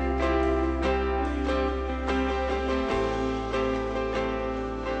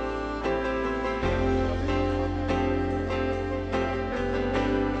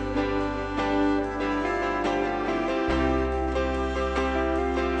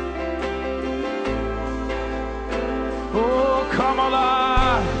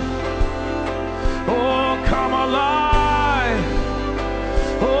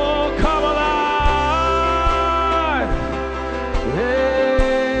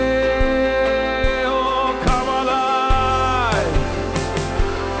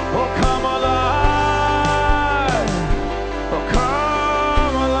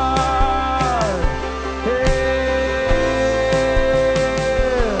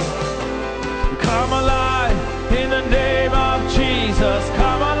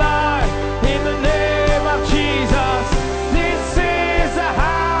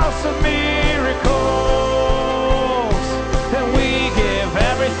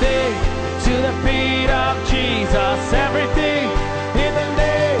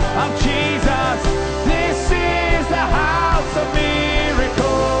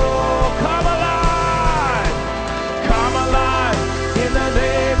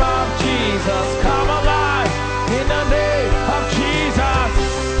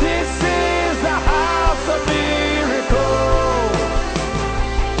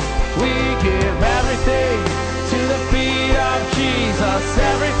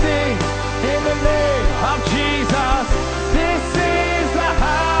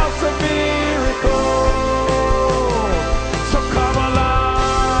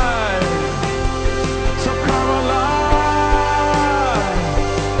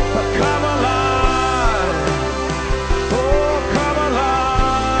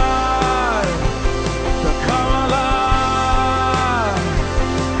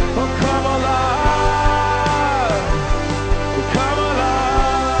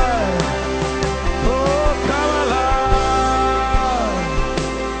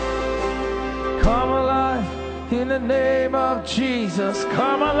 Jesus,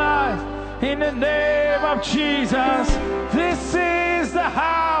 come alive in the name of Jesus. This is the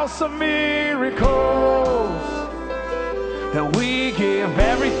house of miracles. And we give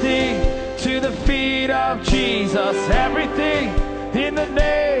everything to the feet of Jesus. Everything in the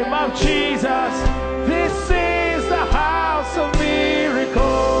name of Jesus. This is the house of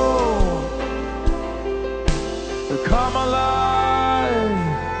miracles. Come alive.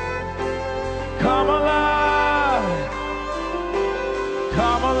 Come alive.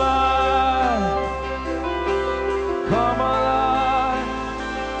 Come alive. Come alive.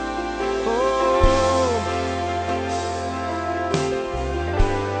 Oh.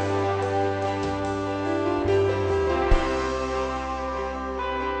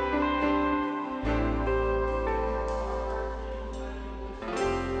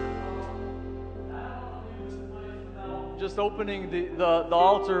 Just opening the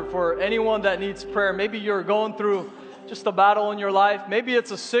altar for anyone that needs prayer. Maybe you're going through just a battle in your life. Maybe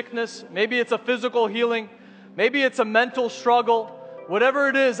it's a sickness. Maybe it's a physical healing. Maybe it's a mental struggle. Whatever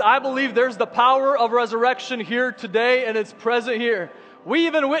it is, I believe there's the power of resurrection here today, and it's present here. We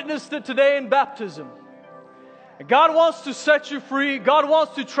even witnessed it today in baptism. God wants to set you free. God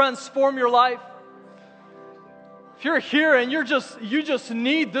wants to transform your life. If you're here and you just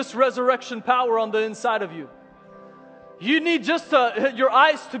need this resurrection power on the inside of you. You need just your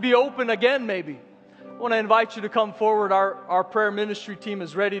eyes to be open again, maybe. I want to invite you to come forward. Our prayer ministry team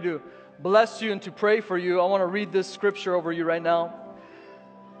is ready to bless you and to pray for you. I want to read this scripture over you right now.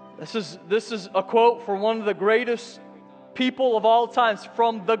 This is a quote from one of the greatest people of all times,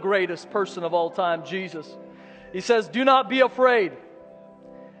 from the greatest person of all time, Jesus. He says, "Do not be afraid.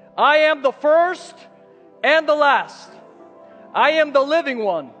 I am the first and the last. I am the living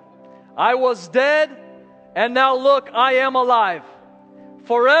one. I was dead, and now look, I am alive,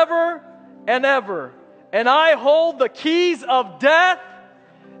 forever and ever. And I hold the keys of death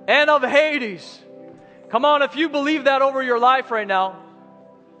and of Hades." Come on, if you believe that over your life right now,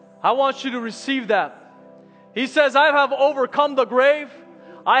 I want you to receive that. He says, I have overcome the grave.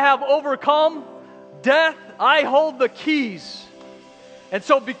 I have overcome death. I hold the keys. And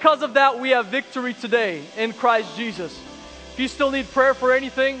so because of that, we have victory today in Christ Jesus. If you still need prayer for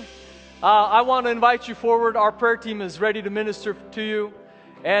anything, I want to invite you forward. Our prayer team is ready to minister to you.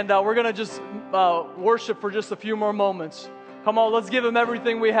 And we're going to just worship for just a few more moments. Come on, let's give Him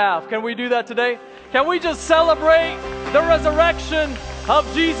everything we have. Can we do that today? Can we just celebrate the resurrection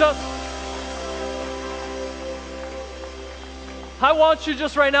of Jesus? I want you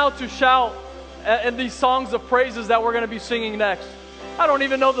just right now to shout in these songs of praises that we're going to be singing next. I don't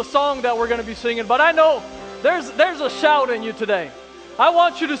even know the song that we're going to be singing, but I know there's a shout in you today. I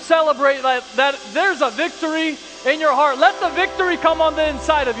want you to celebrate that there's a victory in your heart. Let the victory come on the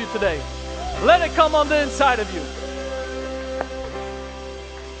inside of you today. Let it come on the inside of you.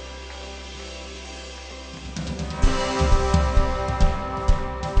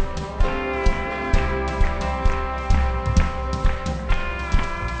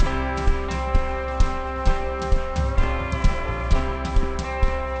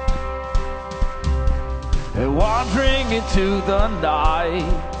 Wandering into the night,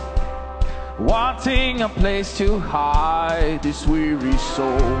 wanting a place to hide this weary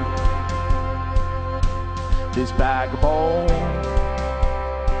soul, this bag of bones.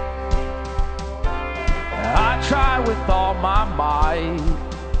 I try with all my might,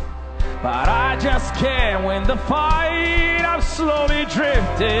 but I just can't win the fight. I'm slowly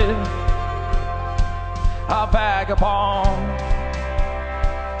drifting, a vagabond.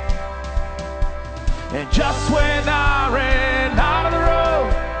 And just when I ran out of the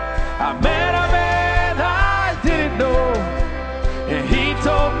road, I met a man I didn't know, and he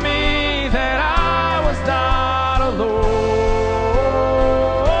told me that I was not alone.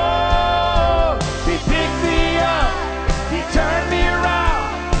 He picked me up, he turned me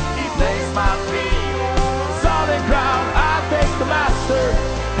around, he placed my feet on solid ground. I thank the Master,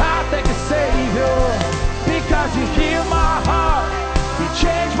 I thank the Savior, because He healed my heart, He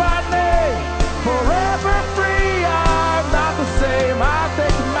changed my name. Forever free, I'm not the same. I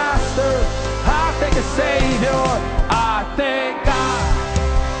thank the Master, I thank the Savior, I thank God.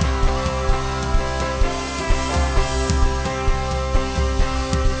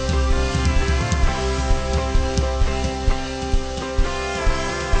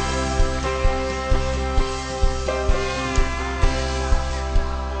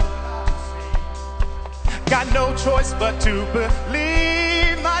 Got no choice but to believe.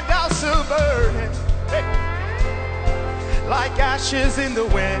 My doubts are burning, hey, like ashes in the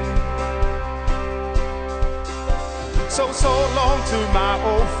wind. So long to my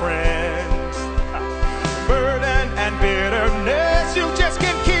old friends. Burden and bitterness, you just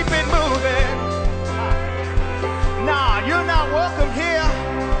can keep it moving. Nah, you're not welcome here.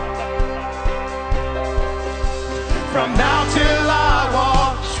 From now till I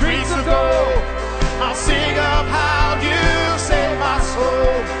walk streets of gold, I'll sing of how you saved my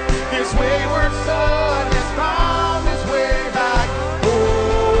soul. This wayward son has found his way back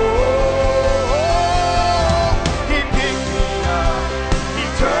home. He picked me up, he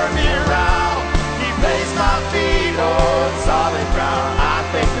turned me around, he placed my feet on solid ground. I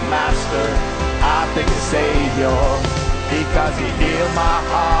thank the Master, I thank the Savior, because He healed my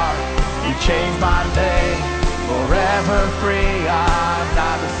heart, He changed my name. Forever free, I'm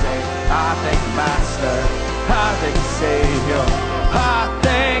not the same. I thank the Master, I thank the Savior, I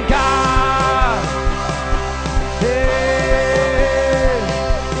thank God. Hey.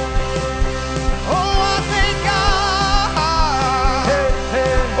 Oh, I thank God. Hey,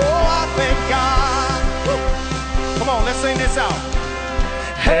 hey. Oh, I thank God. Woo. Come on, let's sing this out.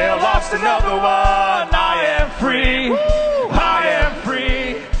 Hell lost another one. I am free. Woo. I am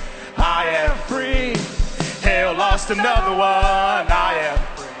free. I am free. Hell lost another one. I am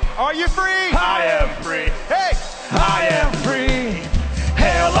free. Are you free? I am free. Hey, I am free.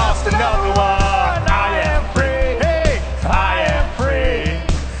 Hell lost another one. I am free. hey, I am free.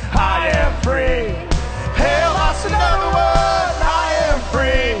 I am free. hell lost another one. I am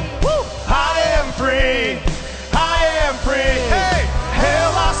free. Woo. I am free. I am free. Hey,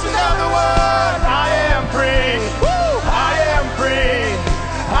 hell lost another one. I am free. Woo. I am free.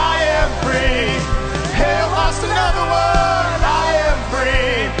 I am free. Hell lost another one. I am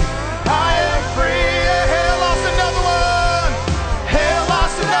free. I am free. Hell lost another one.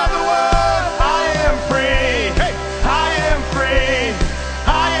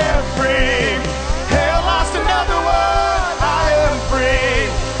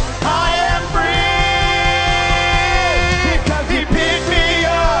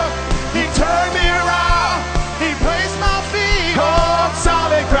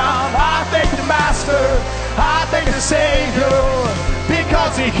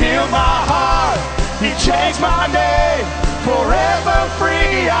 He healed my heart, He changed my name. Forever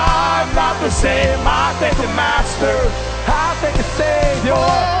free, I'm not the same. I thank the Master, I thank the Savior,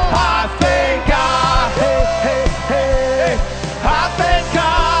 I thank God, hey, hey, hey. I thank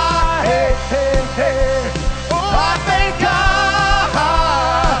God, hey, hey, hey. I thank God,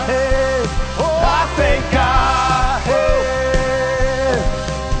 hey. I thank God,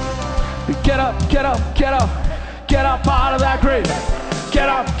 hey. Get up, get up, get up. Get up out of that grave. Get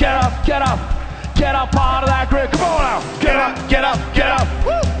up, get up, get up. Get up out of that grave. Come on now. Get up, get up, get up.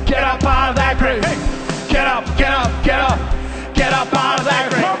 Get up out of that grave. Get up, get up, get up. Get up out of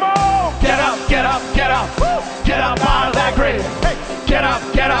that grave. Come on. Get up, get up, get up. Get up out of that grave. Get up,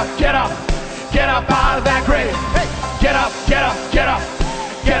 get up, get up. Get up out of that grave. Get up, get up, get up.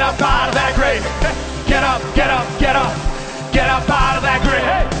 Get up out of that grave. Get up, get up, get up. Get up out of that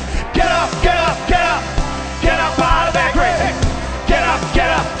grave. Get up, get up, get up. Get up out of that grave. Get up, get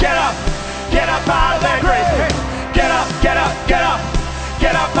up, get up. Get up out of that grave. Get up, get up, get up.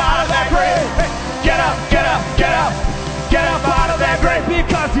 Get up out of that grave. Get up, get up, get up. Get up out of that grave.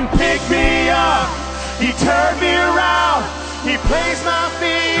 Because you picked me up. He turned me around. He placed my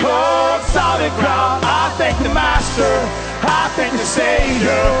feet on solid ground. I thank the Master. I thank the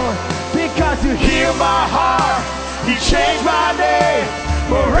Savior. Because you healed my heart. He changed my name.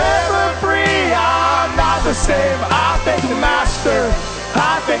 Forever free, I'm not the same. I thank the Master,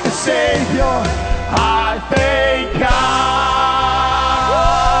 I thank the Savior, I thank God.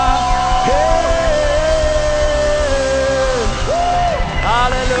 Hey.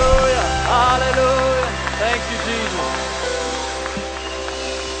 Hallelujah, hallelujah. Thank you, Jesus.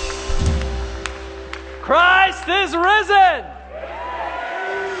 Christ is risen.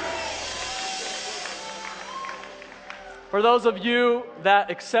 For those of you that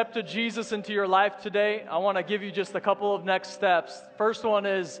accepted Jesus into your life today, I want to give you just a couple of next steps. First one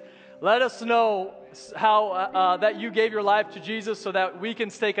is, let us know how that you gave your life to Jesus so that we can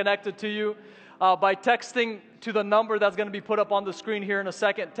stay connected to you by texting to the number that's going to be put up on the screen here in a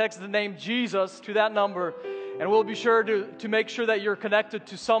second. Text the name Jesus to that number, and we'll be sure to make sure that you're connected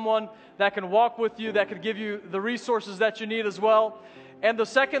to someone that can walk with you, that can give you the resources that you need as well. And the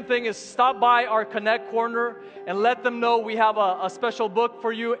second thing is, stop by our Connect Corner and let them know we have a special book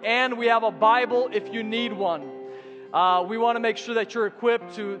for you, and we have a Bible if you need one. We want to make sure that you're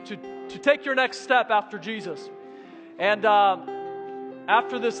equipped to take your next step after Jesus. And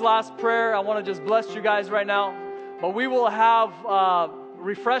after this last prayer, I want to just bless you guys right now. But we will have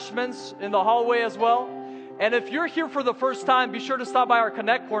refreshments in the hallway as well. And if you're here for the first time, be sure to stop by our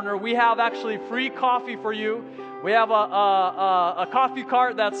Connect Corner. We have actually free coffee for you. We have a coffee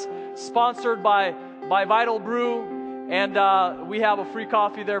cart that's sponsored by Vital Brew, and we have a free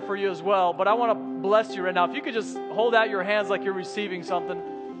coffee there for you as well. But I want to bless you right now. If you could just hold out your hands like you're receiving something.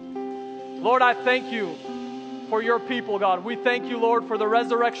 Lord, I thank you for your people, God. We thank you, Lord, for the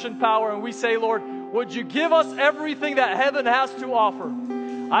resurrection power, and we say, Lord, would you give us everything that heaven has to offer?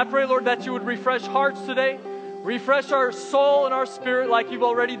 I pray, Lord, that you would refresh hearts today, refresh our soul and our spirit like you've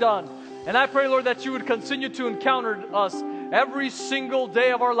already done. And I pray, Lord, that you would continue to encounter us every single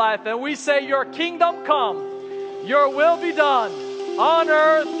day of our life. And we say, your kingdom come, your will be done on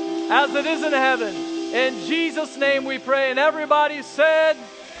earth as it is in heaven. In Jesus' name we pray. And everybody said,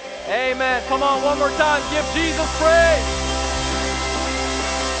 amen. Come on, one more time. Give Jesus praise.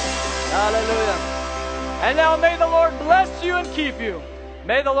 Hallelujah. And now may the Lord bless you and keep you.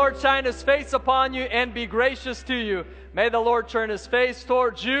 May the Lord shine His face upon you and be gracious to you. May the Lord turn His face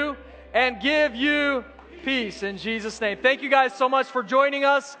towards you and give you peace in Jesus' name. Thank you guys so much for joining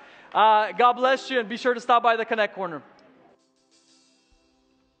us. God bless you, and be sure to stop by the Connect Corner.